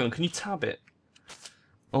 Hang on, can you tab it?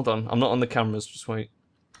 Hold on, I'm not on the cameras, just wait.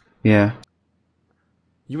 Yeah.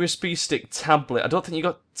 USB stick, tablet. I don't think you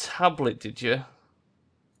got tablet, did you?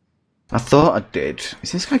 I thought I did.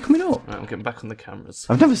 Is this guy coming up? Right, I'm getting back on the cameras.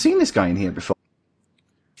 I've never seen this guy in here before.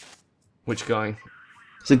 Which guy?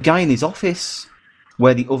 There's a guy in his office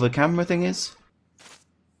where the other camera thing is.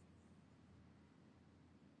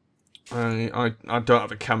 I don't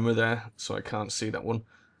have a camera there, so I can't see that one.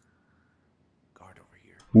 Guard over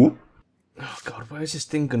here. Whoop. Oh God, where's this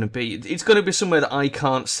thing going to be? It's going to be somewhere that I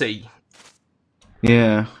can't see.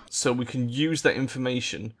 Yeah. So we can use that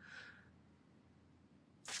information.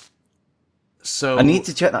 So I need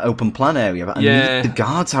to check that open plan area, but I need the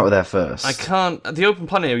guards out of there first. I can't. The open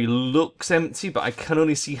plan area looks empty, but I can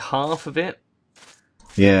only see half of it.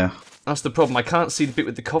 Yeah. That's the problem. I can't see the bit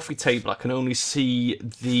with the coffee table. I can only see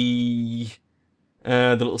the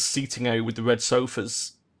little seating area with the red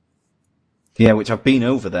sofas. Yeah, which I've been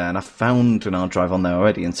over there and I found an hard drive on there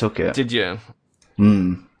already and took it. Did you?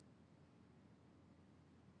 Hmm.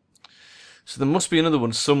 So there must be another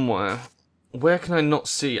one somewhere. Where can I not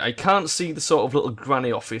see? I can't see the sort of little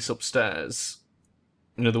granny office upstairs.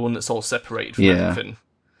 You know, the one that's all separated from everything.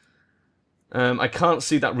 I can't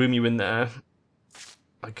see that room you in there.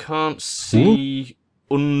 I can't see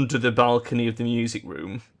under the balcony of the music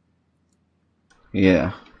room.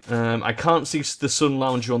 Yeah. I can't see the sun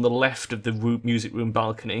lounger on the left of the music room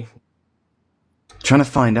balcony. Trying to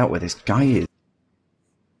find out where this guy is.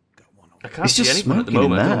 I can't see anyone at the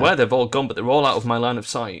moment. I don't know where they've all gone, but they're all out of my line of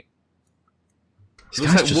sight. This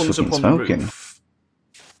guy's just fucking smoking.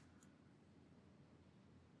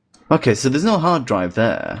 Okay, so there's no hard drive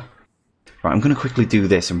there. Right, I'm going to quickly do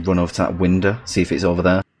this and run over to that window, see if it's over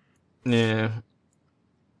there. Yeah.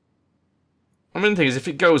 I mean, the thing is, if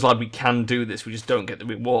it goes like we can do this, we just don't get the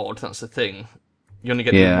reward. That's the thing. You only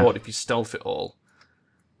get the reward if you stealth it all.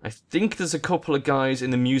 I think there's a couple of guys in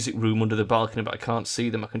the music room under the balcony, but I can't see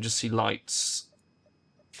them. I can just see lights.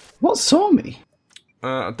 What saw me?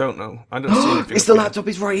 I don't know. I don't see anything. It's the laptop.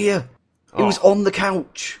 It's right here. It was on the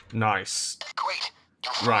couch. Nice. Great.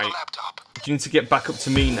 Right. Do you need to get back up to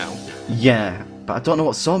me now? Yeah, but I don't know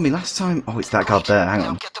what saw me last time. Oh, it's that guard there. Hang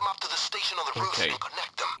on. Get them up to the station on the roof and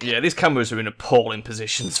connect them. Yeah, these cameras are in appalling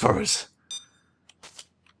positions for us.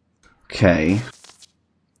 Okay.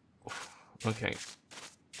 Okay.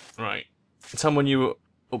 Right. Tell me when you were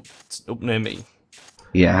up near me.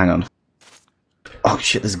 Yeah, hang on. Oh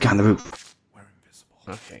shit, there's a guy on the roof. We're invisible.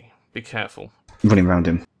 Okay. Be careful. I'm running around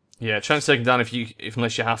him. Yeah, try and take him down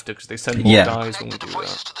unless you have to, because they send more guys when we do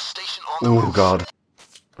that. Oh god.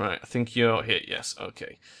 Right, I think you're here. Yes,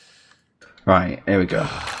 okay. Right, here we go.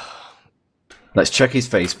 Let's check his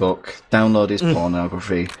Facebook, download his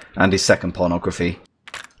pornography, and his second pornography.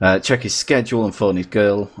 Check his schedule and phone his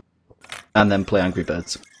girl, and then play Angry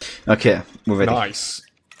Birds. Okay, we're ready. Nice.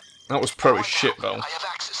 That was pro as shit, though.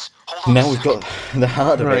 Now we've got the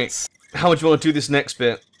harder bits. How would you want to do this next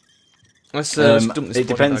bit? Let's dump this. It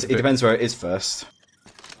depends. It depends where it is first.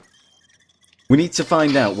 We need to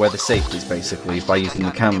find out where the safe is, basically, by using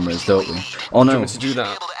the cameras, don't we? Oh no! To do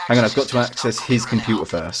that. Hang on, I've got to access his computer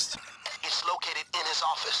first. It's located in his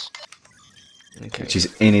office. Okay. Which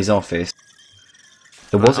is in his office.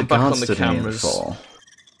 There was a guard stood in here before.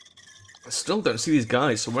 I still don't see these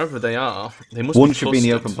guys, so wherever they are, they must be One should be in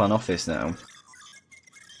the clustered. open plan office now.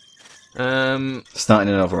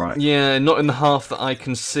 Starting an override. Yeah, not in the half that I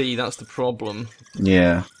can see. That's the problem.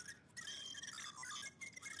 Yeah.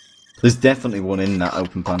 There's definitely one in that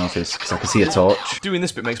open plan office because I can see a torch. Doing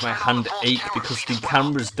this bit makes my hand ache because the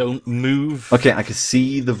cameras don't move. Okay, I can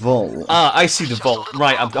see the vault. Ah, I see the vault.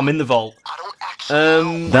 Right, I'm in the vault.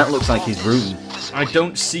 That looks like his room. I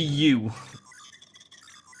don't see you.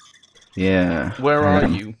 Yeah. Where are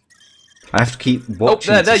you? I have to keep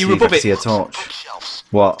watching there, to see you're if I above can it. see a torch.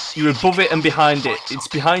 What? You're above it and behind it. It's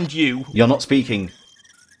behind you. You're not speaking.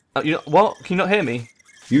 What? Can you not hear me?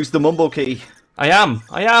 Use the mumble key.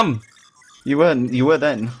 I am. You were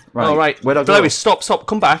then. Right. All right. Where'd I go? Lewis, stop.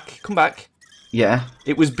 Come back. Yeah.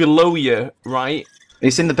 It was below you, right?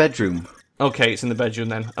 It's in the bedroom. Okay, it's in the bedroom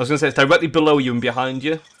then. I was going to say it's directly below you and behind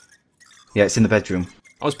you. Yeah, it's in the bedroom.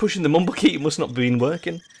 I was pushing the mumble key. It must not have been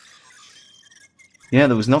working. Yeah,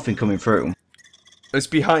 there was nothing coming through. It's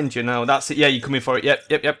behind you now. That's it. Yeah, you're coming for it. Yep.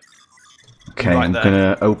 Okay, Right I'm there.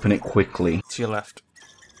 gonna open it quickly. To your left.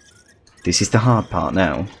 This is the hard part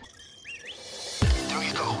now. There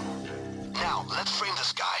you go. Now, let's frame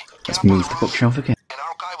this guy. Let's move the bookshelf again. And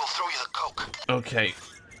our guy will throw you the coke. Okay.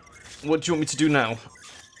 What do you want me to do now?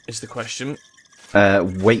 Is the question.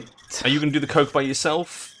 Wait. Are you going to do the coke by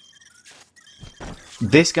yourself?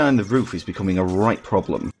 This guy on the roof is becoming a right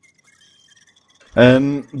problem.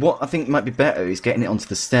 What I think might be better is getting it onto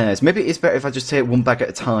the stairs. Maybe it's better if I just take one bag at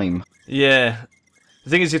a time. Yeah. The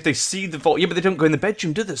thing is, if they see the vault... Yeah, but they don't go in the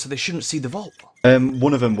bedroom, do they? So they shouldn't see the vault.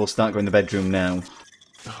 One of them will start going in the bedroom now.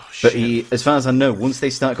 Oh, But shit. as far as I know, once they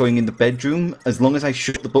start going in the bedroom, as long as I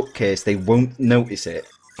shut the bookcase, they won't notice it.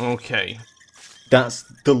 Okay. That's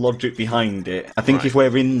the logic behind it. I think Right. if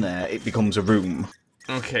we're in there, it becomes a room.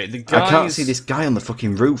 Okay, the guys... I can't see this guy on the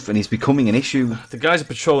fucking roof, and he's becoming an issue. The guys are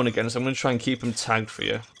patrolling again, so I'm going to try and keep them tagged for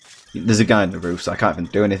you. There's a guy on the roof, so I can't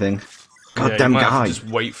even do anything. Yeah, Goddamn you might have guy. to just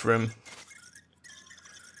wait for him.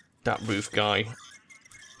 That roof guy.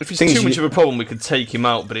 If he's Thing is, too much of a problem, we could take him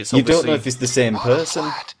out, but it's You obviously... don't know if it's the same person.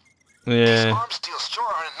 Flat. These Yeah. arms steel store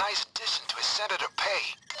are a nice addition to his senator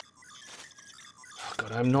pay. Oh,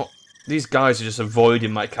 God, I'm not... These guys are just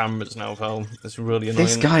avoiding my cameras now, Val. It's really annoying.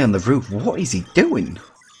 This guy on the roof, what is he doing?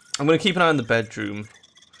 I'm going to keep an eye on the bedroom.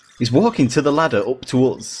 He's walking to the ladder up to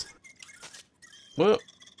us. What?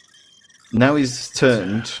 Now he's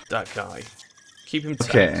turned. That guy. Keep him tagged.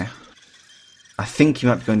 Okay. I think he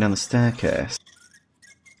might be going down the staircase.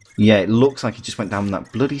 Yeah, it looks like he just went down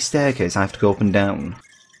that bloody staircase. I have to go up and down.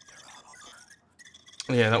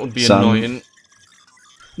 Yeah, that would be Sam. annoying.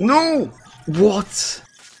 No! What?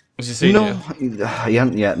 Was he seeing No, you? he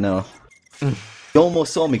hadn't yet, no. He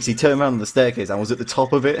almost saw me because he turned around on the staircase. I was at the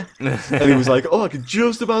top of it. And he was like, oh, I could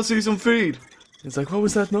just about see some feed. He's like, what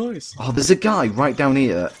was that noise? Oh, there's a guy right down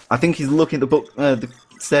here. I think he's looking at the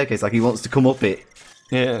staircase like he wants to come up it.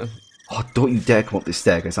 Yeah. Oh, don't you dare come up this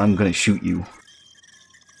staircase. I'm going to shoot you.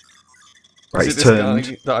 Right, Is he's it this turned.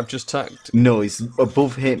 guy that I've just tagged? No, he's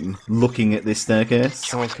above him looking at this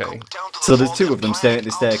staircase. Okay. So there's two of them staring at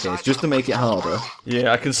the staircase just to make it harder.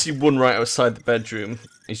 Yeah, I can see one right outside the bedroom.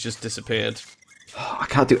 He's just disappeared. I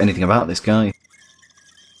can't do anything about this guy.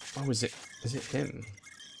 Oh, is it him?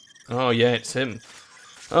 Oh, yeah, it's him.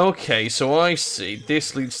 Okay, so I see.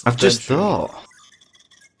 This leads to the I've just bedroom. thought.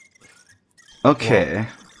 Okay.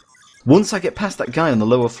 Once I get past that guy on the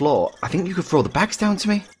lower floor, I think you could throw the bags down to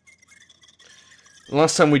me.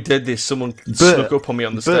 Last time we did this, someone snuck up on me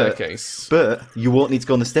on the staircase. But you won't need to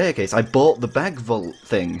go on the staircase. I bought the bag vault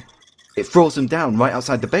thing. It throws them down right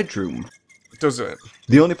outside the bedroom. Does it?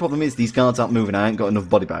 The only problem is these guards aren't moving. I ain't got enough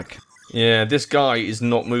body bag. Yeah, this guy is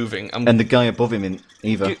not moving. And the guy above him in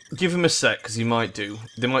either. Give him a sec, because he might do.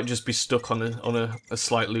 They might just be stuck on a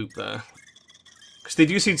slight loop there. Because they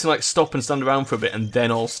do seem to like stop and stand around for a bit, and then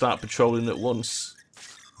all start patrolling at once.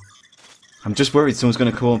 I'm just worried someone's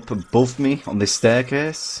going to come up above me on this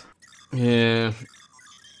staircase. Yeah.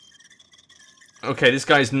 Okay, this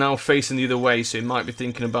guy's now facing the other way, so he might be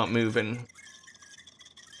thinking about moving.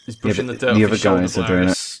 He's brushing the dirt off his shoulder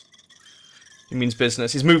blades. He means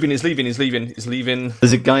business. He's moving, he's leaving.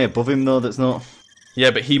 There's a guy above him, though, that's not... Yeah,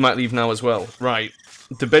 but he might leave now as well. Right.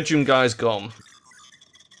 The bedroom guy's gone.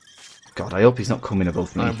 God, I hope he's not coming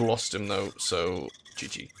above me. I've lost him, though, so...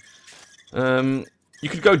 GG. You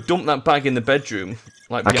could go dump that bag in the bedroom,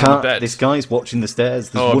 like I behind can't. the bed. This guy's watching the stairs.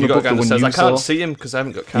 There's Oh, have one you got above to go the down the one stairs? you I can't saw. see him because I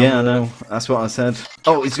haven't got camera. Yeah, I know. That's what I said.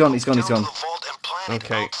 Oh, he's gone. He's gone.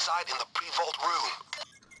 Okay.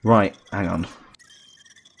 Right, hang on.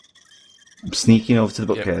 I'm sneaking over to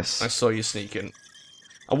the Yep, bookcase. I saw you sneaking.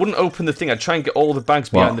 I wouldn't open the thing. I'd try and get all the bags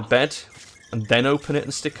behind the bed, and then open it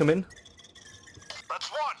and stick them in.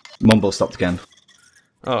 Mumbo stopped again.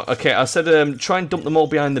 Oh, okay. I said try and dump them all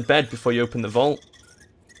behind the bed before you open the vault.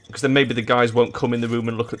 Because then maybe the guys won't come in the room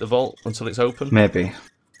and look at the vault until it's open. Maybe.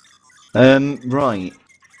 Right.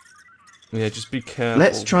 Yeah, just be careful.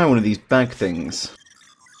 Let's try one of these bag things.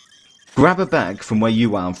 Grab a bag from where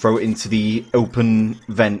you are and throw it into the open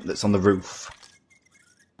vent that's on the roof.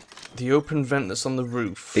 The open vent that's on the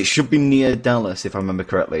roof. It should be near Dallas, if I remember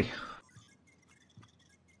correctly.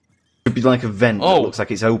 Should be like a vent that looks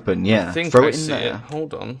like it's open, yeah. I think Throw I it in see there. it.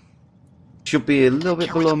 Hold on. Should be a little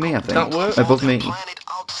bit below me, I think. That work? Above me.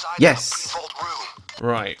 Yes!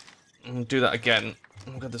 Right. I'll do that again.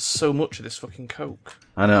 Oh my god, there's so much of this fucking coke.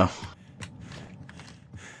 I know.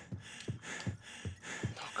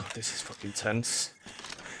 Oh god, this is fucking tense.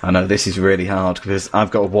 I know, this is really hard, because I've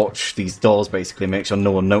got to watch these doors, basically, make sure no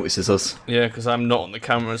one notices us. Yeah, because I'm not on the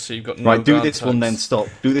camera, so you've got no Right, do guard this tags. one, then stop.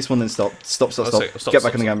 Do this one, then stop. Stop. Stop, Get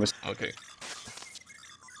back on the cameras. Okay.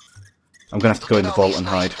 I'm going to have to go in the vault and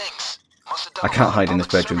hide. I can't hide in this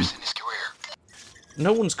bedroom.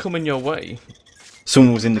 No one's coming your way.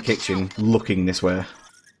 Someone was in the kitchen, looking this way.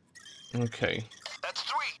 Okay. That's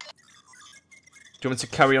 3. Do you want me to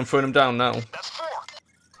carry on throwing them down now? That's 4.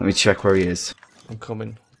 Let me check where he is. I'm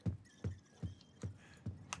coming.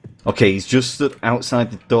 Okay, he's just stood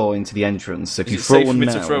outside the door into the entrance. So if Is you it throw safe one for me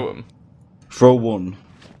now, to throw them? throw one.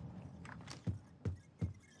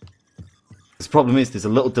 The problem is there's a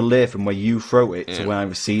little delay from where you throw it to where I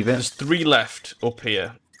receive it. There's 3 left up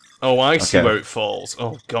here. Oh, I see Okay. where it falls.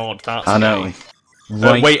 Oh god, that's I know. me.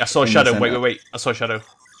 Right Wait, I saw a in the shadow. centre. Wait. I saw a shadow.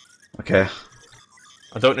 Okay.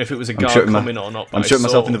 I don't know if it was a I'm guard shooting coming or not. But I'm I shooting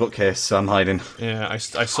myself saw- in the bookcase, so I'm hiding. Yeah, I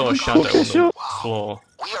saw a shadow on the floor.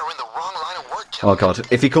 We are in the wrong line of work, Oh gentlemen. god,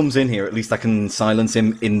 if he comes in here, at least I can silence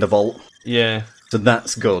him in the vault. Yeah. So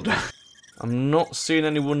that's good. I'm not seeing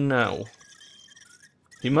anyone now.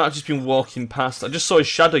 He might have just been walking past. I just saw his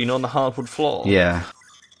shadow, you know, on the hardwood floor. Yeah.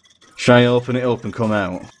 Should I open it up and come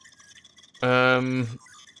out?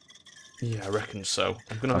 Yeah, I reckon so.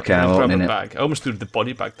 I'm gonna, Okay, I'm I'm gonna grab opening a it. bag. I almost threw the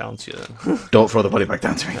body bag down to you then. Don't throw the body back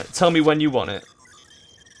down to me. Tell me when you want it.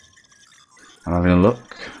 I'm having a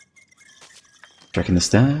look. Checking the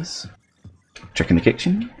stairs. Checking the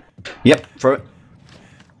kitchen. Yep, throw it.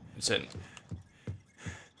 It's in.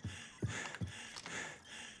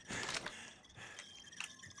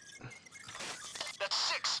 That's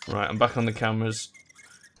 6. Right, I'm back on the cameras.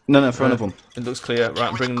 No, throw another one. It looks clear. Right,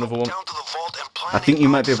 I'm bringing another one. Down to the vault and I think you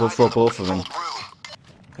might be able to throw both of them. room.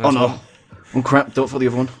 Oh There's no. one. Oh crap, don't throw the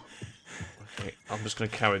other one. Okay, I'm just gonna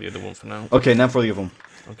carry the other one for now. Okay, now throw the other one.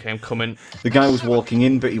 Okay, I'm coming. The guy was walking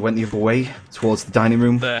in, but he went the other way, towards the dining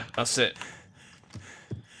room. There, that's it.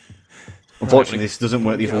 Unfortunately, Right, this doesn't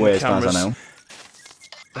work the get other on way the as far as I cameras. know.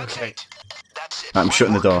 That's Okay. it. That's it. I'm Fine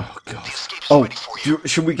shutting the work. door. Oh god. The escape's Oh, ready for you.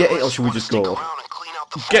 should we get it or should we Wanna just stick go? around and clean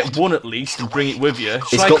out the vault? Get one at least and bring it with you.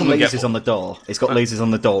 Should It's I got come and get lasers one? on the door. It's got lasers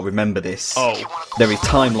on the door, remember this. Oh. There is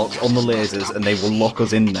time locks on the lasers and they will lock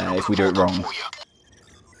us in there if we do it wrong.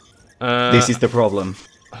 This is the problem.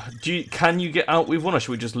 Can you get out with one, or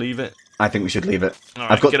should we just leave it? I think we should leave it.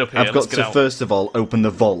 Alright, I've got, get up here, I've got let's get to out. first of all open the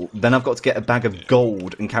vault, then I've got to get a bag of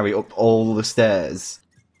gold and carry it up all the stairs.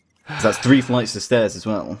 'Cause that's 3 flights of stairs as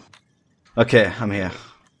well. Okay, I'm here.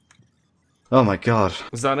 Oh my god.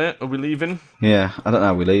 Is that it? Are we leaving? Yeah, I don't know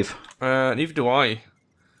how we leave. Neither do I.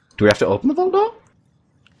 Do we have to open the vault door?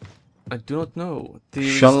 I do not know.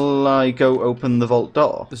 Shall I go open the vault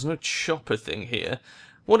door? There's no chopper thing here.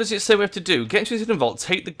 What does it say we have to do? Get into the hidden vault,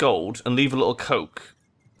 take the gold, and leave a little coke.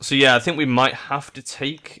 So yeah, I think we might have to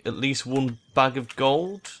take at least 1 bag of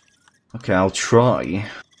gold. Okay, I'll try.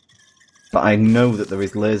 But I know that there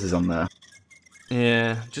is lasers on there.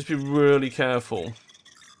 Yeah, just be really careful.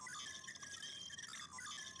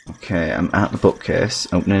 Okay, I'm at the bookcase,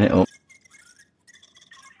 opening it up.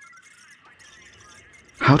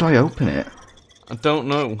 How do I open it? I don't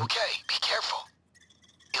know. Okay, be careful.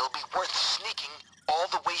 It'll be worth sneaking all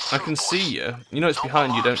the way I through, can boys. see you. You know it's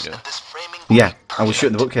behind you, don't you? This framing Yeah, will I was be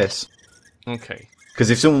shooting the bookcase. Okay. Because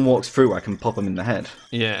if someone walks through, I can pop them in the head.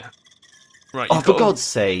 Yeah. Right. Oh, you've for got to- God's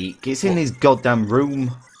sake, it's in his goddamn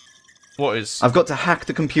room. What is? I've got to hack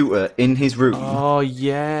the computer in his room. Oh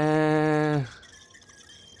yeah.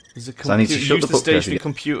 There's a So I need to computer. shut Use the the bookcase stationary again.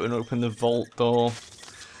 computer and open the vault door.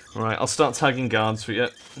 Right, I'll start tagging guards for you.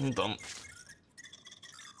 Hold on.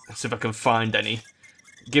 Let's see if I can find any.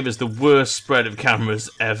 Give us the worst spread of cameras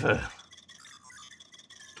ever.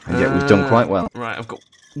 And yet we've done quite well. Right, I've got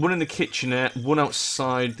one in the kitchenette, one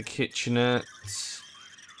outside the kitchenette.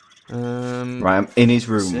 Right, I'm in his That's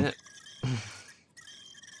room. it.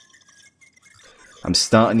 I'm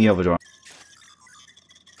starting the overdrive.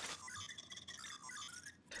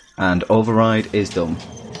 And override is done.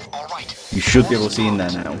 all right. You should be able to see in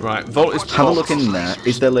there now. Right, vault is Have a popped. look in there.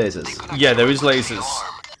 Is there lasers? Yeah, there is lasers.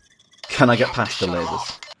 Can I get past the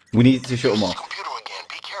lasers? We need to shut them off. Computer again.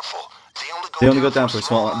 Be careful. They only go down for a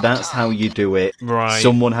small amount. That's how you do it. Right.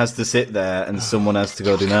 Someone has to sit there and someone has to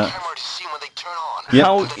go do that. Camera to see when they turn on. Yep.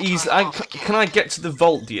 How easy? Can I get to the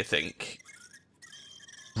vault? Do you think?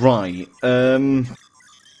 Right.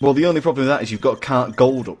 Well, the only problem with that is you've got to cart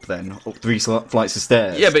gold up then, up 3 flights of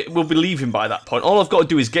stairs. Yeah, but we'll be leaving by that point. All I've got to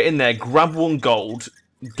do is get in there, grab 1 gold,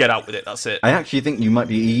 get out with it. That's it. I actually think you might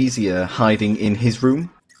be easier hiding in his room.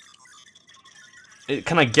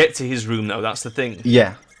 Can I get to his room though? That's the thing.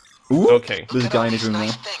 Yeah. Ooh, Okay. there's a guy in his room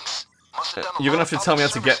now. You're gonna have to tell me how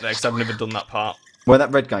to get there because I've never done that part. Where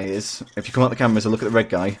that red guy is, if you come out the cameras and look at the red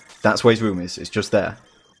guy, that's where his room is. It's just there.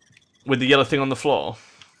 With the yellow thing on the floor?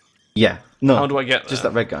 Yeah. No. How do I get there? Just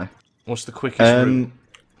that red guy. What's the quickest route?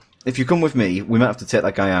 If you come with me, we might have to take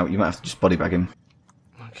that guy out. You might have to just body bag him.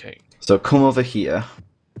 Okay. So come over here.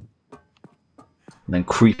 And then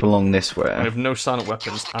creep along this way. I have no silent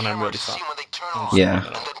weapons and I'm really fat. Yeah.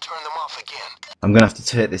 I'm gonna have to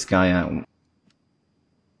take this guy out.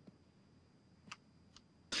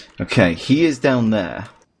 Okay, he is down there.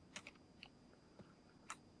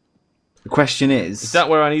 The question is... Is that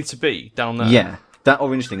where I need to be? Down there? Yeah. That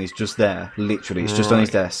orange thing is just there. Literally. It's just on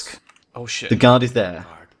his desk. Oh shit. The guard is there.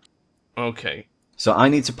 Okay. So I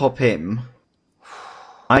need to pop him.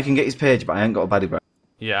 I can get his page, but I ain't got a body bag.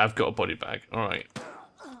 Yeah, I've got a body bag. Alright.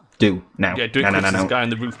 Do. Now. Yeah, do it quick. There's this guy on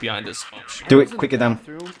the roof behind us. Oh, shit. Do it quicker, Dan.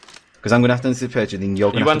 Because I'm going to have to answer the page, and then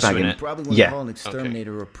you're going to have to bag him. Probably want to call an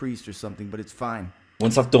exterminator or a priest or something, but it's fine.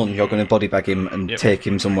 Once I've done, you're going to body bag him and take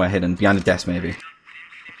him somewhere hidden, behind a desk maybe.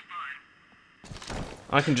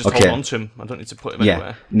 I can just hold on to him. I don't need to put him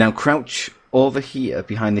anywhere. Now crouch over here,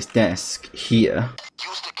 behind this desk, here.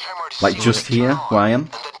 Like just here, where I am.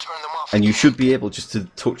 And you should be able just to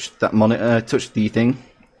touch that monitor, touch the thing.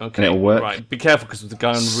 Okay, and it'll work. Right, be careful because of the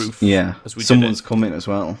guy on the roof. Yeah, someone's coming as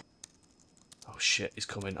well. Oh shit, he's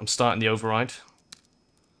coming. I'm starting the override.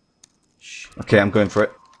 Shit. Okay, I'm going for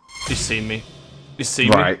it. He's seen me. He's seen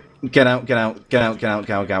me. Right, get out, get out, get out, get out,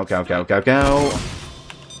 get out, get out, get out, get out, get out, get out.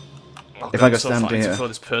 Oh, if I go stand here. here. Throw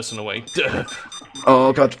this person away.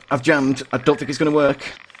 Oh god, I've jammed. I don't think it's going to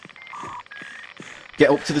work. Get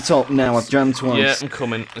up to the top now, I've jammed twice. Yeah, I'm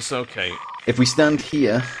coming. It's okay. If we stand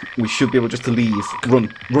here, we should be able just to leave.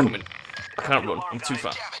 Run, run. I can't run. I'm too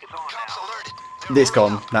far. This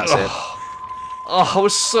gone. That's it. Oh, I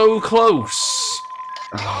was so close.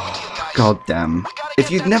 Oh, god damn. If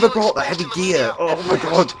you'd never brought the heavy gear, oh my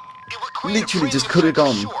god. Literally just could have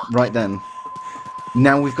gone right then.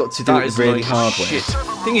 Now we've got to do it the really hard way.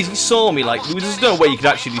 Thing is, he saw me, like, there's no way you could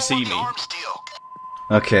actually see me.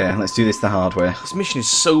 Okay, let's do this the hard way. This mission is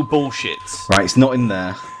so bullshit. Right, it's not in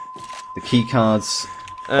there. The key cards.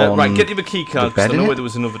 Right, get the other key card because I know where there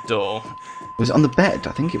was another door. Was it on the bed?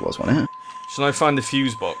 I think it was, wasn't it? Shall I find the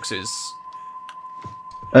fuse boxes?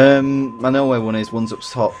 I know where one is. One's up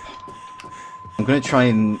top. I'm gonna try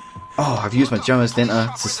and. Oh, I've used my jammers, didn't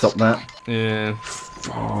I, to stop that? Yeah.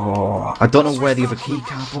 Oh, I don't know where the other key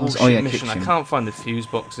card was. Oh yeah, mission. kitchen. I can't find the fuse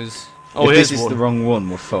boxes. Oh, if here's this is the wrong one,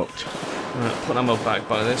 we're fucked. Right, put ammo back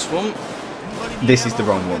by this one. This is the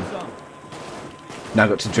wrong one. Now I've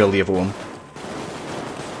got to drill the other one.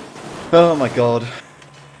 Oh my god.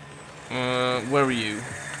 Where are you?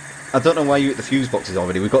 I don't know why you're at the fuse boxes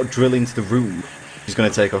already. We've got to drill into the room. It's going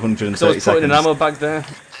to take 130 So I was putting seconds. an ammo bag there.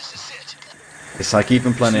 It's like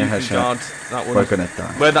even plenty of headshot. That one. We're going to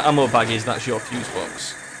die. Where the ammo bag is, that's your fuse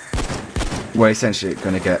box. We're essentially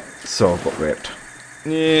going to get so butt ripped.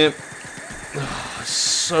 Yeah.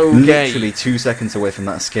 So gay. Literally 2 seconds away from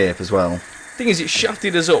that escape as well. Thing is, it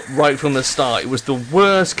shafted us up right from the start. It was the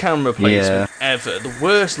worst camera placement ever. The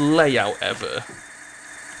worst layout ever.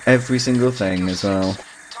 Every single thing as well.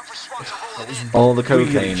 All the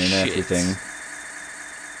cocaine and everything.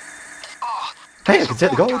 Hey, I can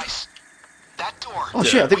take the gold. Oh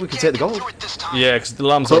shit, I think we can take the gold. Yeah, because the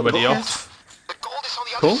alarm's already off.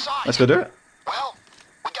 Cool, let's go do it.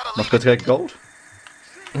 Let's go take gold.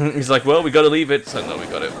 He's like, well, we gotta leave it. So, no, we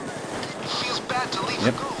got it.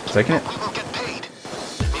 Yep, taking it.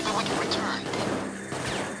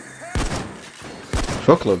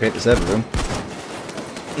 Truck locate the server room.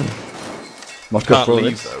 Must go through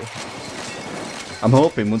this. Though. I'm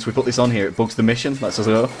hoping once we put this on here, it bugs the mission. Let's just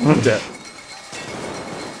go.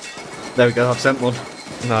 There we go, I've sent one.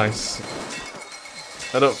 Nice.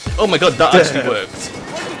 I don't. Oh my god, that actually worked.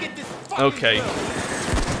 Okay.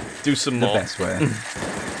 Do some more. The best way.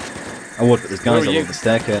 I would, but there's guys all over the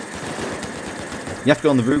staircase. You have to go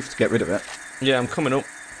on the roof to get rid of it. Yeah, I'm coming up.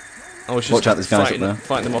 I was just watch out, there's guys up there.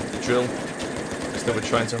 Fighting them off the drill. Because they were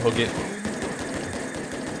trying to hug it.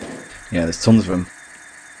 Yeah, there's tons of them.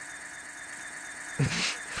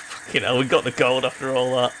 Fucking hell, we got the gold after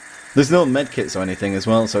all that. There's no medkits or anything as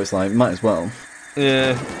well, so it's like, might as well.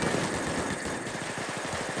 Yeah.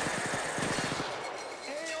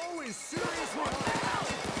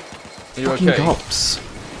 Are you fucking okay? cops.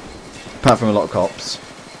 Apart from a lot of cops.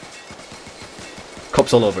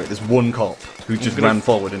 Cops all over it. There's one cop who just ran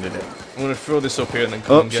forward and did it. I'm gonna throw this up here and then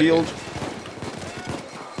come and get shield. it.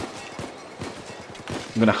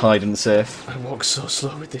 I'm gonna hide in the safe. I walk so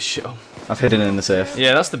slow with this shit on. I've hidden in the safe.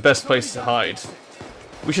 Yeah, that's the best place to hide.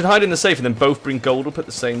 We should hide in the safe and then both bring gold up at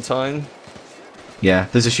the same time. Yeah,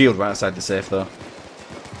 there's a shield right outside the safe though.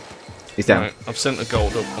 He's down. Right, I've sent the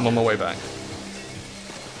gold up. I'm on my way back.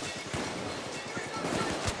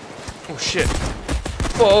 Oh shit.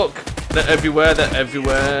 Fuck! They're everywhere, they're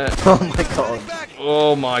everywhere. Oh my god.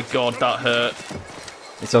 Oh my god, that hurt.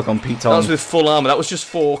 It's all gone Pete That Tom. was with full armor. That was just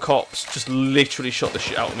 4 cops. Just literally shot the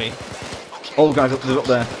shit out of me. All guys up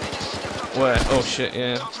there. Where? Oh shit,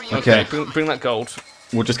 yeah. Okay. Bring that gold.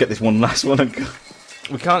 We'll just get this one last one and go.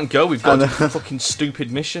 We can't go. We've got a fucking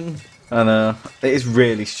stupid mission. And it is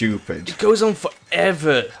really stupid. It goes on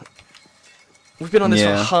forever. We've been on this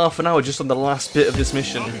Yeah. for half an hour just on the last bit of this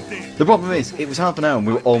mission. The problem is, it was half an hour and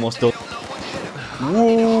we were almost done.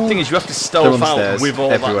 The thing is, you have to They're stealth on the out stairs, with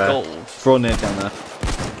all everywhere. that gold. Throw a nade down there.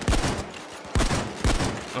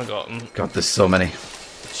 I got them. God, there's so many.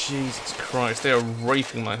 Jesus Christ, they are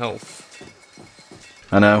raping my health.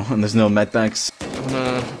 I know, and there's no med bags.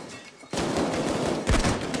 No.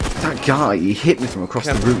 That guy, he hit me from across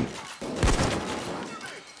the room.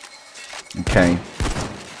 Okay.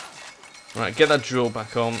 Right, get that drill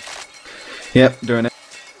back on. Yep, doing it.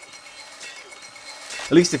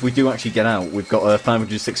 At least if we do actually get out, we've got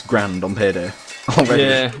 506 grand on payday already.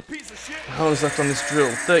 Yeah. How long's left on this drill?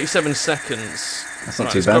 37 seconds. That's not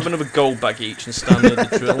Right, too let's bad. grab another gold bag each and stand near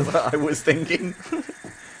the drill. That's what I was thinking.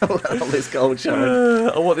 All this gold showing.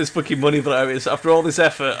 I want this fucking money, but after all this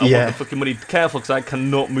effort, I Yeah. want the fucking money. Be careful, because I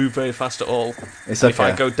cannot move very fast at all. It's If I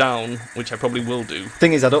okay. go down, which I probably will do.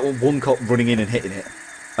 Thing is, I don't want one cop running in and hitting it.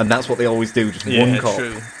 And that's what they always do, just one cop.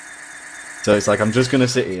 True. So it's like, I'm just going to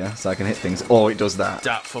sit here so I can hit things. Or it does that.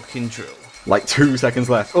 That fucking drill. Like 2 seconds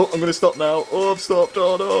left. Oh, I'm going to stop now. Oh, I've stopped.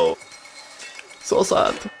 Oh, no. So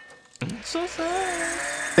sad. So sad.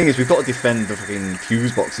 Thing is, we've got to defend the fucking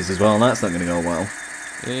fuse boxes as well, and that's not going to go well.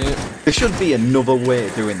 Yeah. There should be another way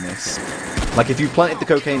of doing this. Like, if you planted the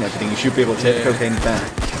cocaine and everything, you should be able to take the cocaine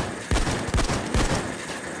back.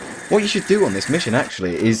 What you should do on this mission,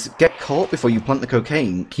 actually, is get caught before you plant the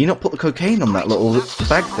cocaine. Can you not put the cocaine on that little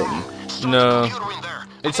bag thing? No.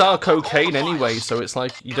 It's our cocaine anyway, so it's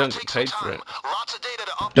like you don't get paid for it.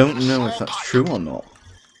 Don't know if that's true or not.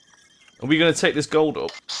 Are we going to take this gold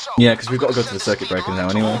up? Yeah, because we've got to go to the circuit breaker now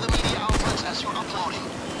anyway.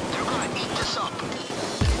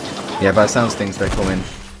 Yeah, by the sounds of things, they're coming.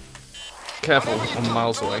 Careful, I'm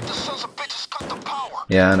miles away.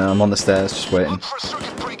 Yeah, I know, I'm on the stairs, just waiting.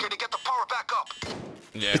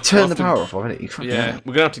 Yeah, They turned the we'll power have off already. to, yeah,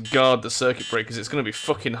 we're going to have to guard the circuit breakers. It's going to be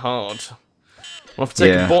fucking hard. We'll have to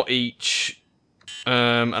take Yeah. a bot each.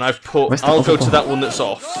 And I've put... Where's the I'll other go to bot? that one that's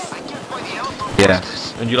off. Yeah.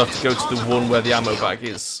 And you'll have to go to the one where the ammo bag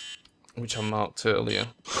is. Which I marked earlier.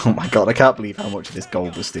 Oh my god, I can't believe how much of this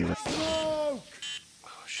gold was stealing. Oh,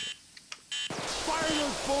 shit. Fire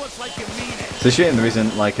those bullets like you mean it. It's a shame there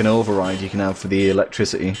isn't like an override you can have for the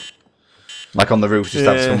electricity. Like on the roof, just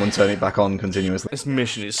have Yeah. someone turn it back on continuously. This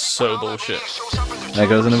mission is so bullshit. There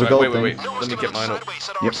goes another gold Wait. thing. Let me get mine up.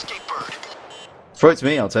 Yep. Throw it to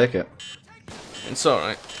me, I'll take it. It's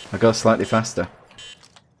alright. I go slightly faster.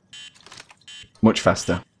 Much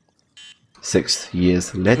faster. 6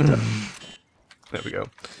 years later. There we go.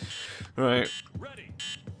 Right.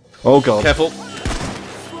 Oh god. Careful.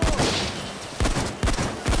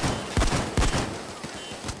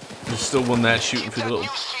 There's still one there shooting through the little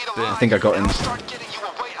bit. I think I got him.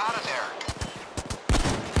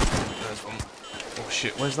 There's one. Oh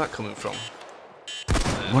shit, where's that coming from?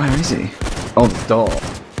 Where is he? Oh, the door.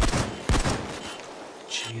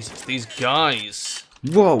 Jesus, these guys.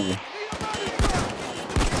 Whoa.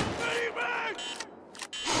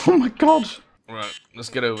 Oh my god. Right, let's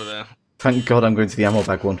get over there. Thank god I'm going to the ammo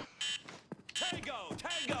bag one.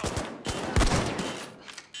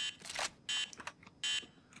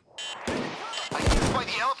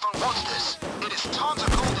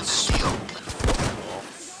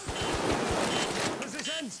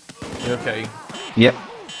 You okay? Yep.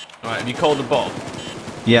 Alright, have you called the bot?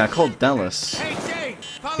 Yeah, I called Dallas.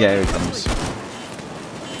 Yeah, here he comes.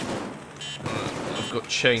 I've got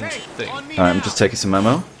chained thing. Alright, I'm just taking some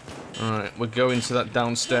ammo. Alright, we're going to that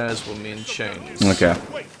downstairs one, me and chains. Okay.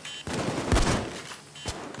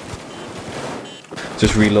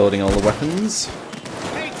 Just reloading all the weapons.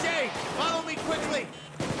 Follow me quickly.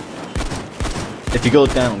 If you go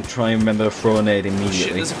down, try and remember to throw a nade Shit,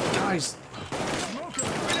 immediately. there's guys.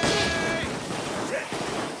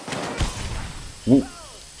 Woo.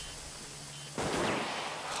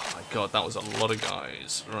 Oh my god, that was a lot of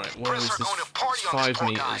guys. Right, where is this? It's 5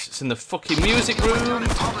 meters. It's in the fucking music room.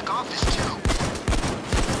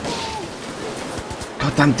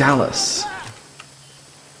 Goddamn Dallas.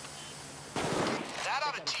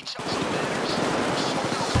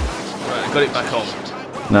 Got it back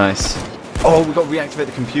on. Nice. Oh, we got to reactivate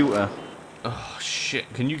the computer. Oh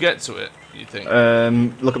shit! Can you get to it? You think?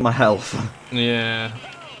 Look at my health. Yeah,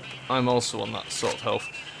 I'm also on that sort of health.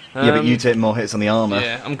 Yeah, but you take more hits on the armor.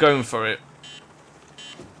 Yeah, I'm going for it.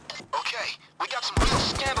 Okay, we got some real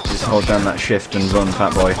scandal Just stuff hold down here. that shift and run,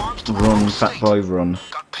 fat boy. Run, fat boy, run.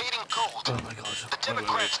 Got paid in gold. Oh my god. The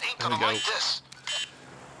Democrats ain't There we gonna go. like this.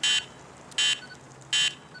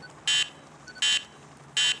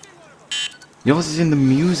 Yours is in the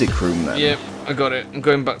music room then? Yep, I got it. I'm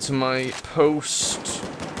going back to my post.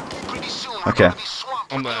 Pretty soon we're Okay. gonna be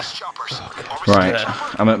swamped I'm with there. those choppers. Okay. Our Right, rescue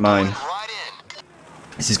chopper I'm at mine. going right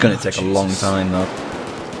in. This is going to take a long Jesus. time though.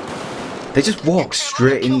 They just walk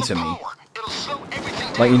straight Kill the into me. power. It'll slow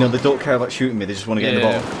everything Like, you know, down. they don't care about shooting me, they just want to get in the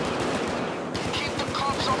Yeah. ball. Keep the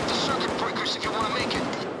cops off the circuit breakers if you want to make it.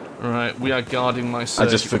 Right, we are guarding my I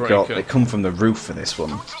circuit just forgot, breaker. they come from the roof for this one.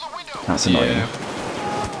 Through the window. That's annoying. Yeah.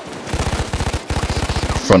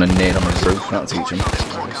 Front and nade on the roof, that'll teach him. This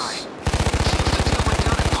poor guy. Seems the deal went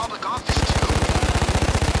down in public office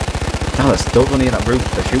too. Dallas, don't go near that roof,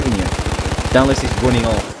 they're shooting you. Dallas is running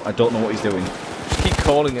off, I don't know what he's doing. Just keep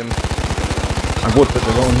calling him. I would, but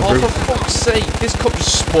they're on the Oh, roof. for fuck's sake! This cop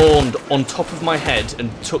just spawned on top of my head and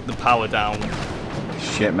took the power down.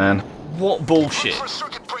 Shit, man. What bullshit? For a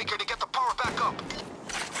circuit breaker to get the power back up.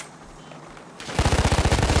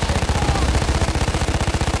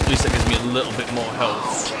 At least that gives me a little bit more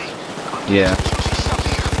health. Okay. Yeah. Juicy stuff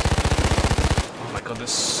here. Oh my god, there's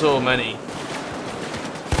so many.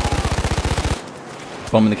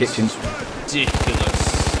 Bomb in the kitchen. Ridiculous.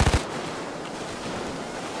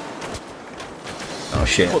 Oh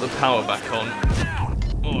shit. Put the power back on.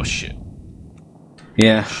 Oh shit.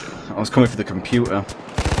 Yeah, I was coming for the computer.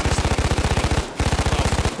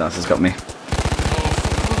 Dallas has got me. Oh,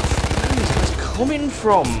 where are these guys coming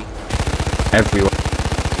from? Everywhere.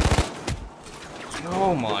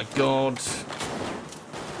 Oh my god.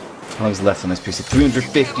 How long's left on this PC?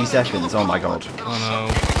 350 seconds, oh my god. I know.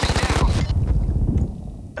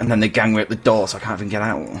 And then they gangway up the door so I can't even get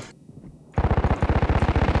out.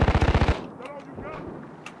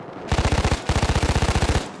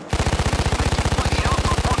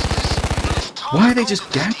 Why are they just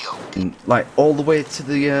ganging, like, all the way to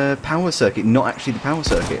the power circuit, not actually the power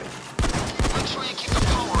circuit? Make sure you keep the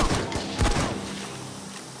power up.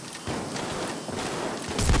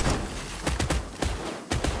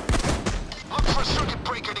 Look for a circuit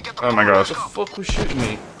breaker to get the Oh my power God. back The up. fuck was shooting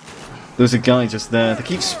me? There's a guy just there, they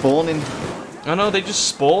keep spawning. I know, they just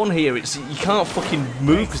spawn here. It's you can't fucking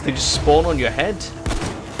move because they just spawn on your head.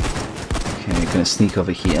 Okay, gonna sneak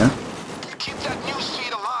over here. Keep that news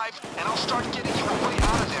feed alive, and I'll start getting you a way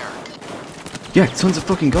out of there. Yeah, tons of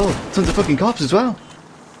fucking gold, tons of fucking cops as well.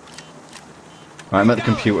 Right, I'm at the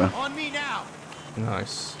computer. On me now.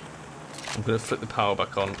 Nice. I'm gonna flip the power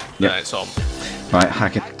back on. Yep. Yeah, it's on. Right,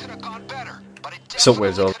 hack it. That could have gone better, but it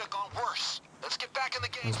Subway's definitely up. could have gone worse. Let's get back in the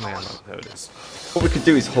game, Where's my ammo? fellas. There it is. What we could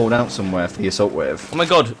do is hold out somewhere for the assault wave. Oh my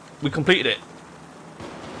god, we completed it.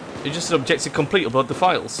 It just said objective complete, upload the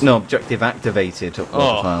files. No, objective activated, upload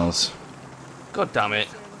Oh. the files. God damn it.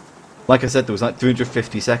 Like I said, there was like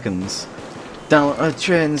 350 seconds. Down,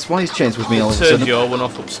 Chains, why is Chains with me all of a Turned sudden? your one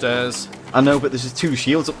off upstairs. I know, but there's just two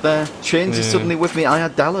shields up there. Chains is Yeah. suddenly with me, I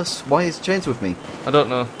had Dallas. Why is Chains with me? I don't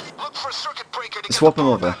know. Look for a circuit breaker to get Swap the him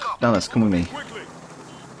power over. back up. Dallas, come with me.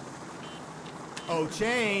 Oh,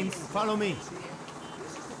 Chains, follow me.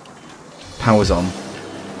 Power's on.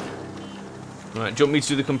 Right, do you want me to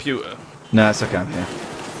do the computer? Nah, it's okay, I'm here.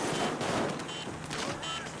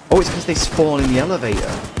 Oh, it's because they spawn in the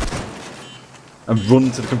elevator. And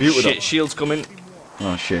run to the computer. Shit, shield's coming.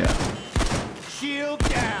 Oh, shit. Shield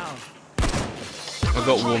down. I've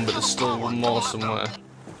got one, but there's still one more somewhere.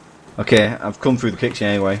 Okay, I've come through the kitchen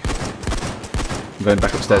anyway. I'm going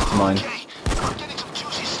back upstairs to mine. Okay, I'm getting some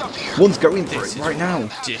juicy stuff here. One's going for This it is right now.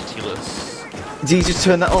 ridiculous. Did he just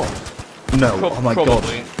turn that off? No, oh my god.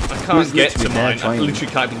 Probably. I He was can't get to literally there mine. I trying.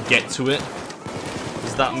 literally can't even get to it.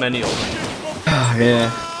 There's that many of them.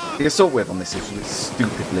 Yeah. The assault wave on this is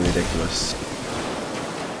stupidly ridiculous.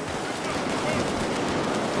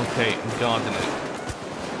 Okay, I'm guarding it.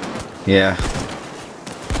 Yeah.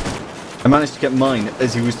 I managed to get mine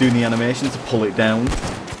as he was doing the animation to pull it down,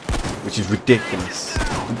 which is ridiculous.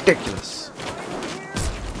 Ridiculous.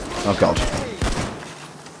 Oh god.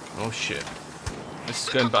 Oh shit. This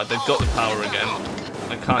is going bad. They've got the power again.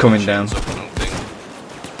 I can't Coming get down. chains up, I don't think.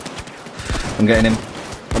 I'm getting him.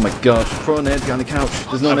 Oh my god. Throw a nade behind the couch.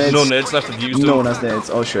 There's no nades. No nades left. I've used No them. one has nades.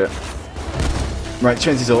 Oh shit. Right,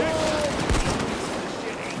 Chains is up.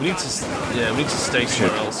 We need to. Yeah, we need to stay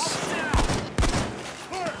somewhere else.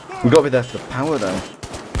 We've got to be there for the power though.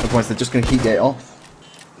 Otherwise, they're just going to keep it off.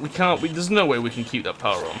 We can't. There's no way we can keep that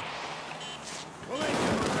power on.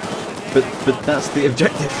 But that's the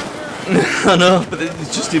objective. I know, but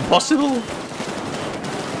it's just impossible.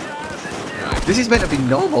 This is meant to be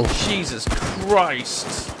normal. Jesus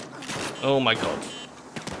Christ. Oh my god.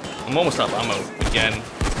 I'm almost out of ammo again.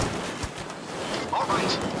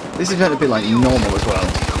 This is meant to be like normal as well.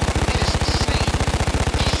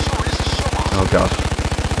 Oh god.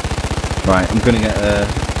 Right, I'm gonna get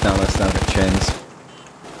Dallas now, get chains.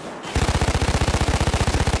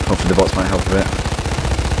 Hopefully the bots might help a bit.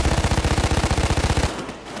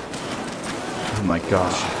 Oh my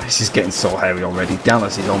gosh, this is getting so hairy already.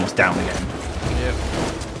 Dallas is almost down again.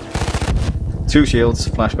 Yep. 2 shields,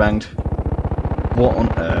 flashbanged. What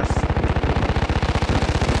on earth?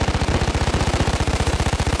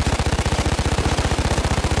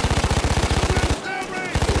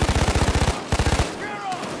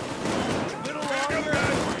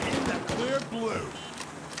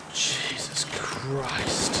 Jesus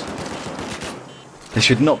Christ. There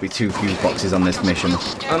should not be 2 fuse boxes on this mission.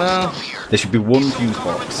 I know. There should be 1 fuse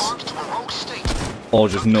box. Or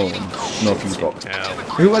just no one. No fuse box. Hell.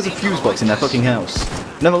 Who has a fuse box in their fucking house?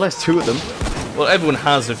 Nevertheless, 2 of them. Well, everyone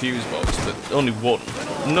has a fuse box, but only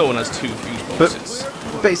 1. No one has 2 fuse boxes.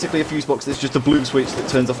 But basically a fuse box is just a blue switch that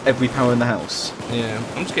turns off every power in the house. Yeah,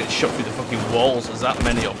 I'm just getting shot through the fucking walls. There's that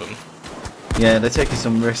many of them. Yeah, they're taking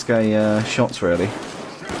some risque shots, really.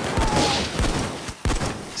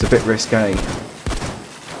 It's a bit risque.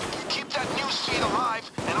 Keep that news feed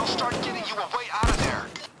alive, and I'll start getting you a way out of there.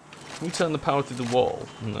 Can we turn the power through the wall?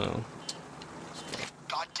 No.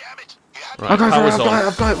 God damn it! You had Right, I've got it, power's I've got on. it,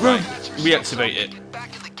 I've got it, run! Right, reactivate it. get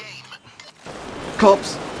back in the game.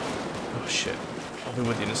 Cops! Oh shit. I'll be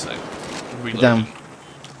with you in a sec. Reload. Down.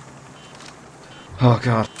 Oh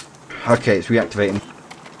god. Okay, it's reactivating.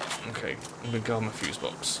 Okay, I'm gonna guard my fuse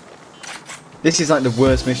box. This is like the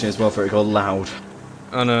worst mission as well for it to go loud.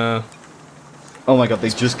 And Oh my god, they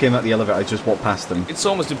just came out the elevator, I just walked past them. it's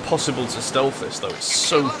almost impossible to stealth this though. It's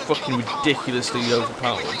so fucking ridiculously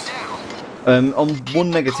overpowered. On one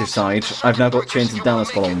negative side, I've now got Chains and Dallas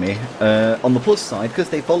following me. On the plus side, because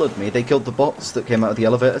they followed me, they killed the bots that came out of the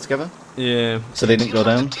elevator together. Yeah. So they didn't go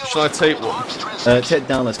down. Shall I take one? Take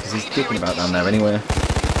Dallas, because he's dicking about down there anyway.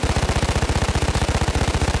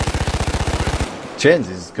 Chains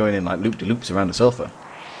is going in like loop-de-loops around the sofa.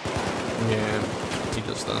 Yeah, he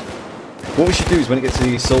does that. What we should do is when it gets to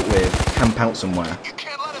the assault wave, camp out somewhere. You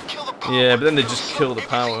can't let him kill the power. Yeah, but then they just kill the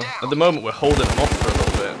power. At the moment we're holding them off for a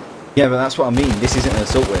little bit. Yeah, but that's what I mean, this isn't an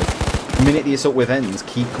assault wave. The minute the assault wave ends,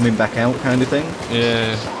 keep coming back out kind of thing.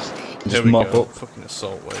 Yeah. Just There we mop go. up. Fucking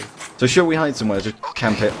assault wave. So shall we hide somewhere, just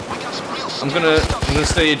camp it? I'm gonna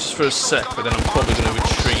stay here just for a sec, but then I'm probably gonna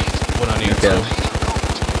retreat when I need Okay. to.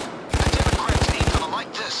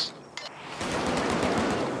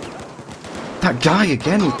 That guy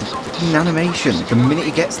again with the fucking animation, the minute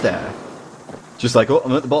he gets there. Just like, oh,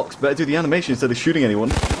 I'm at the box, better do the animation instead of shooting anyone.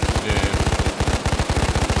 Yeah.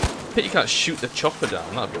 Pity you can't shoot the chopper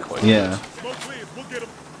down, that'd be quite Yeah. good.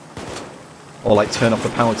 Or like turn off the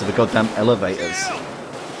power to the goddamn elevators.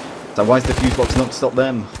 So why is the fuse box not stop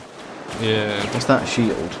them? Yeah. What's that, a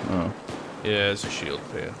shield? Oh. Yeah, there's a shield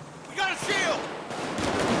here. We got a shield!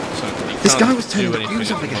 So he This can't guy was turning do the anything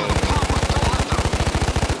fuse at off the again. moment.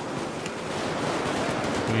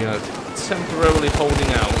 We are temporarily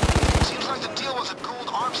holding out. Seems like the deal was a gold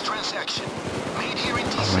arms transaction. Made here in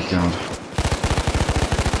DC. Oh my god.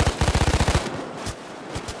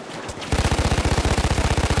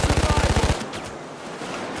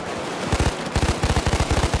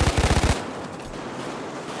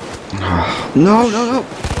 No, no, no!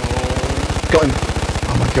 Got him!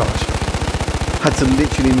 Oh my god. Had to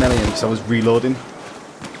literally melee him because I was reloading.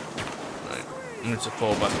 Right. I need to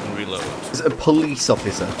fall back and reload. There's a police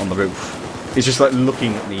officer on the roof. He's just like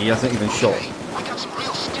looking at me, he hasn't even shot. We got some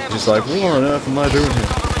real scandals. Just like, what on earth am I doing here?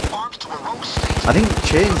 Government arms to a rogue state. I think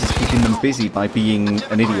Chains is keeping them busy by being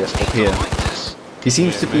an idiot up here. He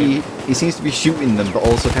seems to be shooting them but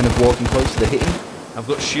also kind of walking close to hitting. I've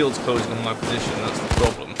got shields closing on my position, that's the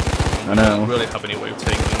problem. I know. I don't really have any way of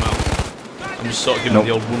taking them out. I'm just sort of giving Nope.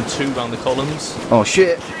 the old 1-2 round the columns. Oh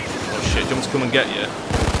shit. Oh shit, do you want me to come and get you?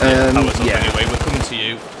 Power's up Yeah. anyway, we're coming to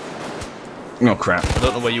you. Oh crap. I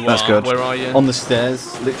don't know where you That's are. good. Where are you? On the stairs,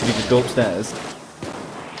 literally just go upstairs.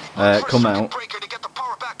 Come out. Breaker to get the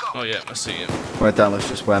power back up. Oh yeah, I see you. Where Dallas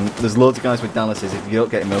just went. There's loads of guys with Dallases. If you don't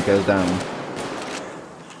get him, he'll go down.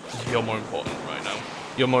 You're more important right now.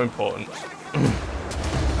 You're more important.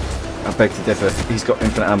 I beg to differ. He's got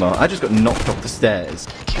infinite ammo. I just got knocked off the stairs.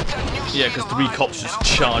 Keep that news Yeah, feed because 3 alive, cops and just I'll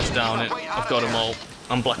charged get down you it. a way out I've of got them there. all.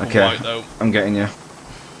 I'm black and Okay. white though. I'm getting you.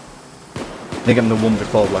 think I'm the one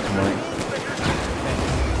before black and white.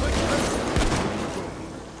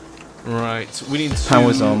 Right, we need to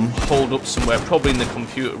Power's on. hold up somewhere, probably in the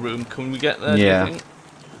computer room. Can we get there? Yeah. Do you think?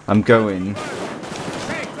 I'm going.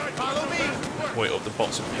 Wait up, the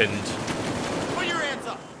bots are pinned. Put your hands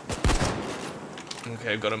up.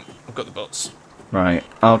 Okay, I've got them. I've got the bots. Right,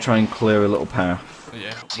 I'll try and clear a little path.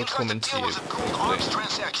 Yeah, we're Seems like coming the to deal you. was a gold arms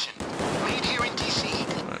transaction. Made here in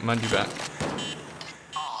DC. Right, mind you back.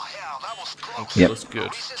 Oh, hell, that was close. Okay, Yep. that's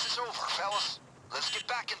good. Recess is over, fellas. Let's get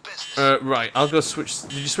back in business. Right, I'll go switch.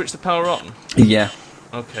 Did you switch the power on? Yeah,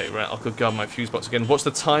 Okay, right, I'll go grab my fuse box again. What's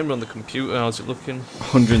the timer on the computer? How's it looking?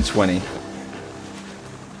 120.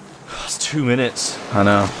 It's 2 minutes. I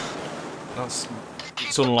know. That's Keep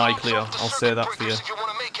it's the unlikely. dogs off the I'll say that for circuit you. breakers if you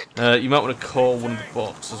want to make it. You might want to call one of the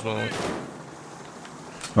bots as well.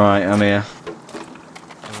 Right, I'm here.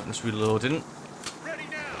 Alright, just reloading.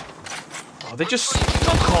 Oh, they just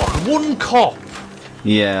stuck off. One cop.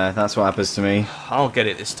 Yeah, that's what happens to me. I'll get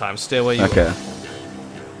it this time. Stay where you Okay. are.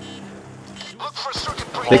 Look for a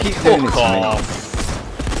circuit breaker. They keep doing it Fuck to me.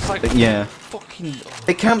 off. It's like But yeah. fucking.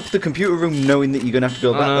 They camp the computer room knowing that you're going to have to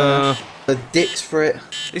go back there. They're dicks for it.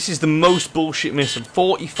 This is the most bullshit mission.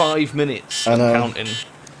 45 minutes. I know. Counting.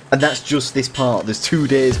 And that's just this part. There's 2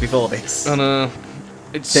 days before this.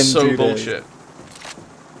 It's Them so 2 days. bullshit.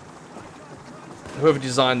 Whoever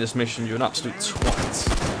designed this mission, you're an absolute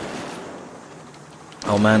twat.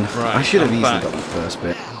 Oh man, Right, I should have I'm easily back. got the first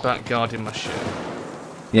bit. Back guarding my shit.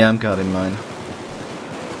 Yeah, I'm guarding mine.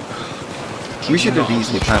 We should have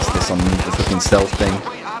easily passed this on the fucking stealth thing.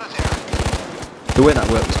 Way out of there. The way that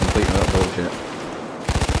worked was completely not bullshit.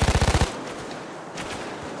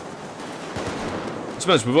 To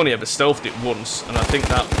be honest, we've only ever stealthed it once, and I think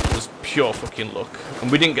that was pure fucking luck.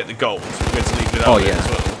 And we didn't get the gold. We had to leave without it yeah. as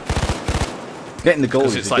well. Getting the gold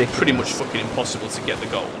Because is it's like ridiculous. pretty much fucking impossible to get the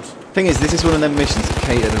gold. Thing is, this is one of them missions that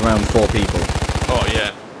catered around 4 people. Oh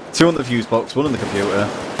yeah. 2 on the fuse box, 1 on the computer.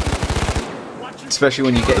 Especially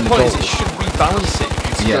when you get in The the point is, gold. it should rebalance it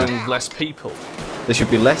if Yeah. it's going with less people. There should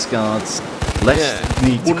be less guards, less Yeah.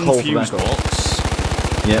 need to One call for fuse backup. box.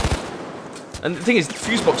 Yep. And the thing is,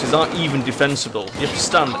 fuse boxes aren't even defensible. You have to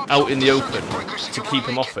stand out in the open to keep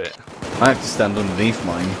them off it. I have to stand underneath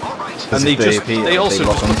mine. And they if just, appear, they also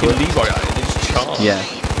lock just onto fucking it. Leroy at it. They just charge. Yeah.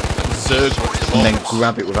 And Zerg watch them And then off.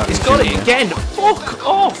 grab it without He's even got shooting it you. again! Fuck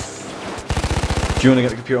off! Do you want to get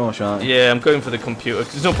the computer or shall I? Yeah, I'm going for the computer.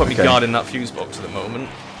 'Cause there's no point me Okay. guarding that fuse box at the moment.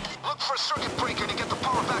 Look for a circuit breaker to get the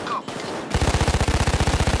power back up.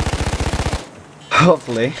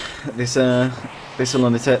 Hopefully, this will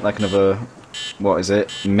only take like another, what is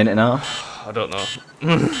it, minute and a half? I don't know.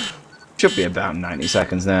 Should be about 90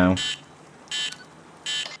 seconds now.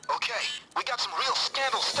 Okay, we got some real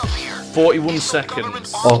scandal stuff here. 41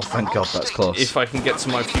 seconds. Oh, thank God, that's close. If I can get to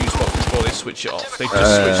my fuse box before they switch it off. They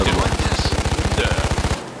just switched it off.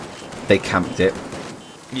 They camped it.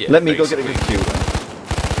 Yeah, Let me go get a basically. computer.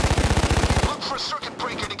 Look for a circuit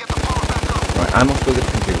breaker to get the power back up. Right, I must go get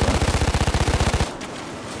the computer.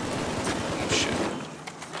 Oh, shit.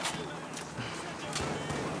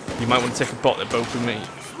 You might want to take a bot, they're both with me.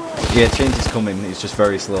 Yeah, change is coming, it's just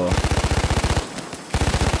very slow. I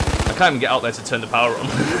can't even get out there to turn the power on.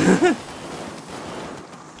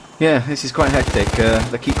 Yeah, this is quite hectic.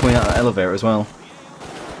 They keep coming out of the elevator as well.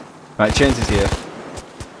 Right, change is here.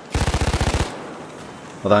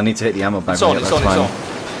 Although I need to hit the ammo bag. It's on, right, it's that's on, fine.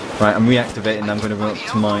 it's on. Right, I'm reactivating, I'm going to run up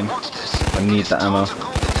to mine. I need that ammo.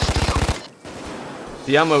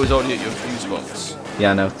 The ammo is already at your fuse box.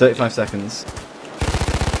 Yeah, I know, 35 seconds.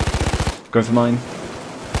 Going for mine.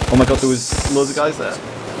 Oh my god, there was loads of guys there.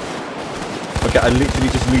 Okay, I literally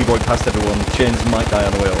just Leroyed past everyone. Chains might die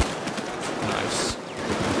on the way up. Nice.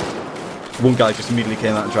 One guy just immediately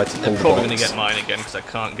came out and tried to pull They're the probably box. going to get mine again because I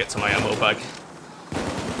can't get to my ammo bag.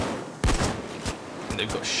 And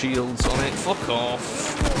they've got shields on it. Fuck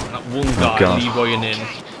off. That one guy God. Leroying in.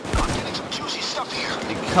 I'm getting some juicy stuff here.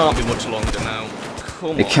 It can't be much longer now.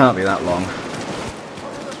 Come It on. can't be that long.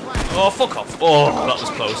 Oh, fuck off. Oh, that was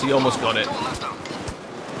close. He almost got it.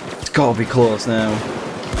 It's gotta be close now.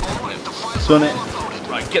 Done it.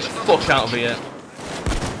 Right, get the fuck out of here.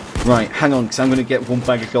 Right, hang on, because I'm gonna get 1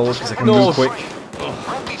 bag of gold because I can No. move quick.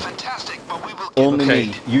 Won't be fantastic, but we will get Only Okay,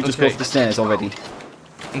 me. You just go okay. up the stairs already.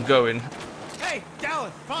 I'm going. Hey,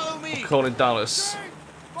 Dallas, follow me. Calling Dallas.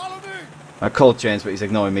 Follow me. I called James, but he's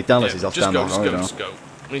ignoring me. Dallas Yeah, is off just down go, there. just I go, don't know. just go.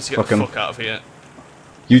 We need to get Fuck the 'em. fuck out of here.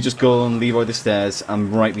 You just go and Leroy the stairs.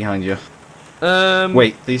 I'm right behind you.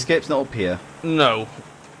 Wait, the escape's not up here. No.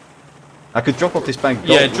 I could drop off this bag of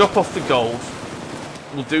Yeah, gold. drop off the gold.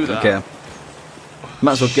 We'll do that. Okay.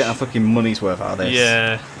 Might as well get our fucking money's worth out of this.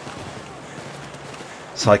 Yeah.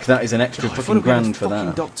 It's like, that is an extra fucking grand for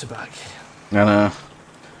that. Doctor bag. I know.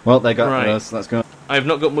 Well, they got Right. us. Let's go. I have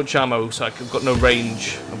not got much ammo, so I've got no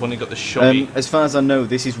range. I've only got the shotty. As far as I know,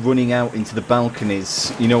 this is running out into the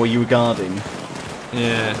balconies. You know where you were guarding?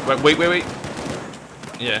 Yeah. Right, wait.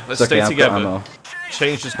 Yeah, let's It's okay, stay I've got together. ammo.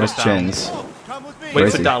 Change just Where's goes down. Chains? Wait Where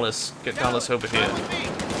is for he? Dallas. Get Dallas over here.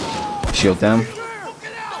 Shield down.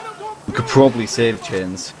 We could probably save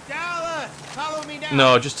Chains. Dallas, follow me now.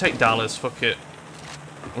 No, just take Dallas. Fuck it.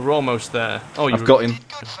 We're almost there. Oh, I've got him.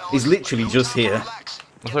 He's literally just here.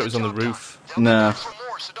 I thought it was on the roof. Nah.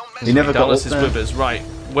 He never got Dallas up is there. with us. Right.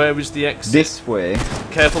 Where is the exit? This way.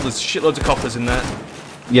 Careful, there's shitloads of coppers in there.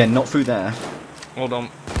 Yeah, not through there. Hold on.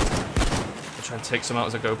 I'll try and take some out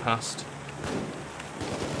as I go past.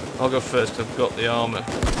 I'll go first because I've got the armour.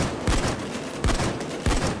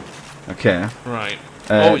 Okay. Right.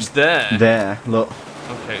 Oh, it's there. There, look.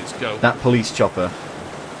 Okay, let's go. That police chopper.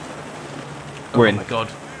 We're Oh in. my god.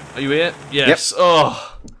 Are you here? Yes.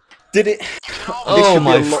 Oh. Did it? Oh This should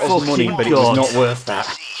my be a lot of money, fucking but god. it was not worth that.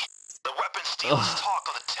 The weapon steal is talk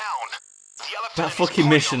of the town. The elephant That and fucking Oh,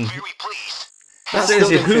 Mario mission. very pleased. That still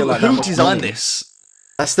Seriously, didn't feel like that who much designed money. this?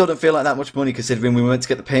 That still don't feel like that much money considering we went to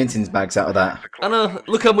get the paintings bags out of that. I know.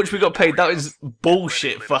 Look how much we got paid. That is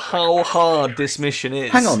bullshit for how hard this mission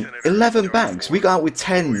is. Hang on, 11 bags. We got out with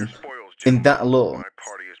 10 in that alone.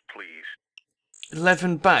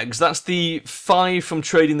 11 bags. That's the 5 from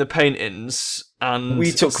trading the paintings and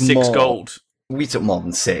We took 6 more. gold. We took more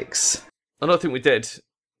than 6. I don't think we did.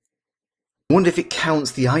 I wonder if it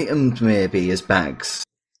counts the items maybe as bags.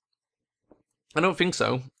 I don't think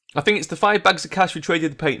so. I think it's the 5 bags of cash we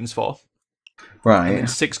traded the paintings for. Right. And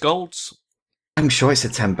 6 golds. I'm sure it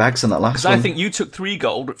said 10 bags on that last Because one. I think you took 3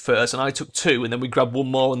 gold at first and I took 2 and then we grabbed 1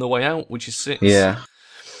 more on the way out, which is 6. Yeah.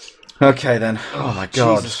 Okay then. Oh my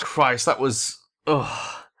god. Jesus Christ, that was...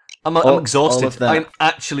 Oh. I'm All exhausted. of that. I'm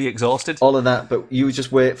actually exhausted. All of that, but you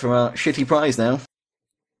just wait for a shitty prize now.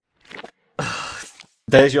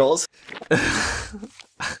 There's yours.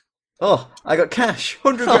 Oh, I got cash.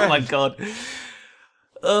 100 grand. Oh my god.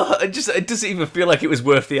 It doesn't even feel like it was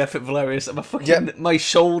worth the effort, Valerius. My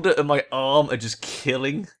shoulder and my arm are just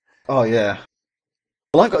killing. Oh yeah.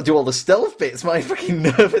 Well, I've got to do all the stealth bits. My fucking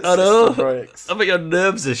nervous I know. system breaks. I bet your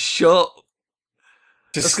nerves are shot.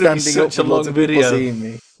 Just That's gonna be standing up such a and lots long of people video. seeing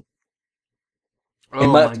me. Oh It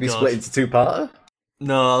might my have to be god. split into 2-parter.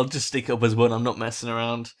 No, I'll just stick it up as one. I'm not messing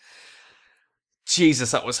around.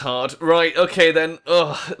 Jesus, that was hard. Right, okay then.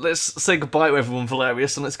 Let's say goodbye to everyone,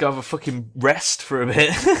 Valerius, and let's go have a fucking rest for a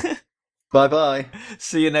bit. Bye bye.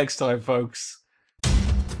 See you next time, folks.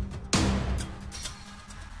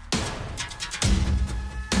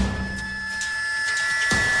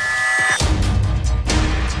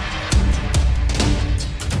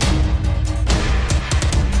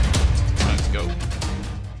 Let's go.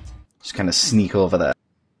 Just kind of sneak over there.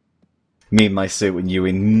 Me in my suit and you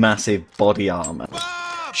in massive body armor.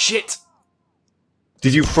 Shit!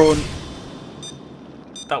 Did you throw?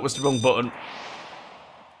 That was the wrong button.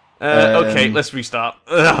 Okay, let's restart.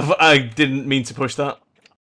 I didn't mean to push that.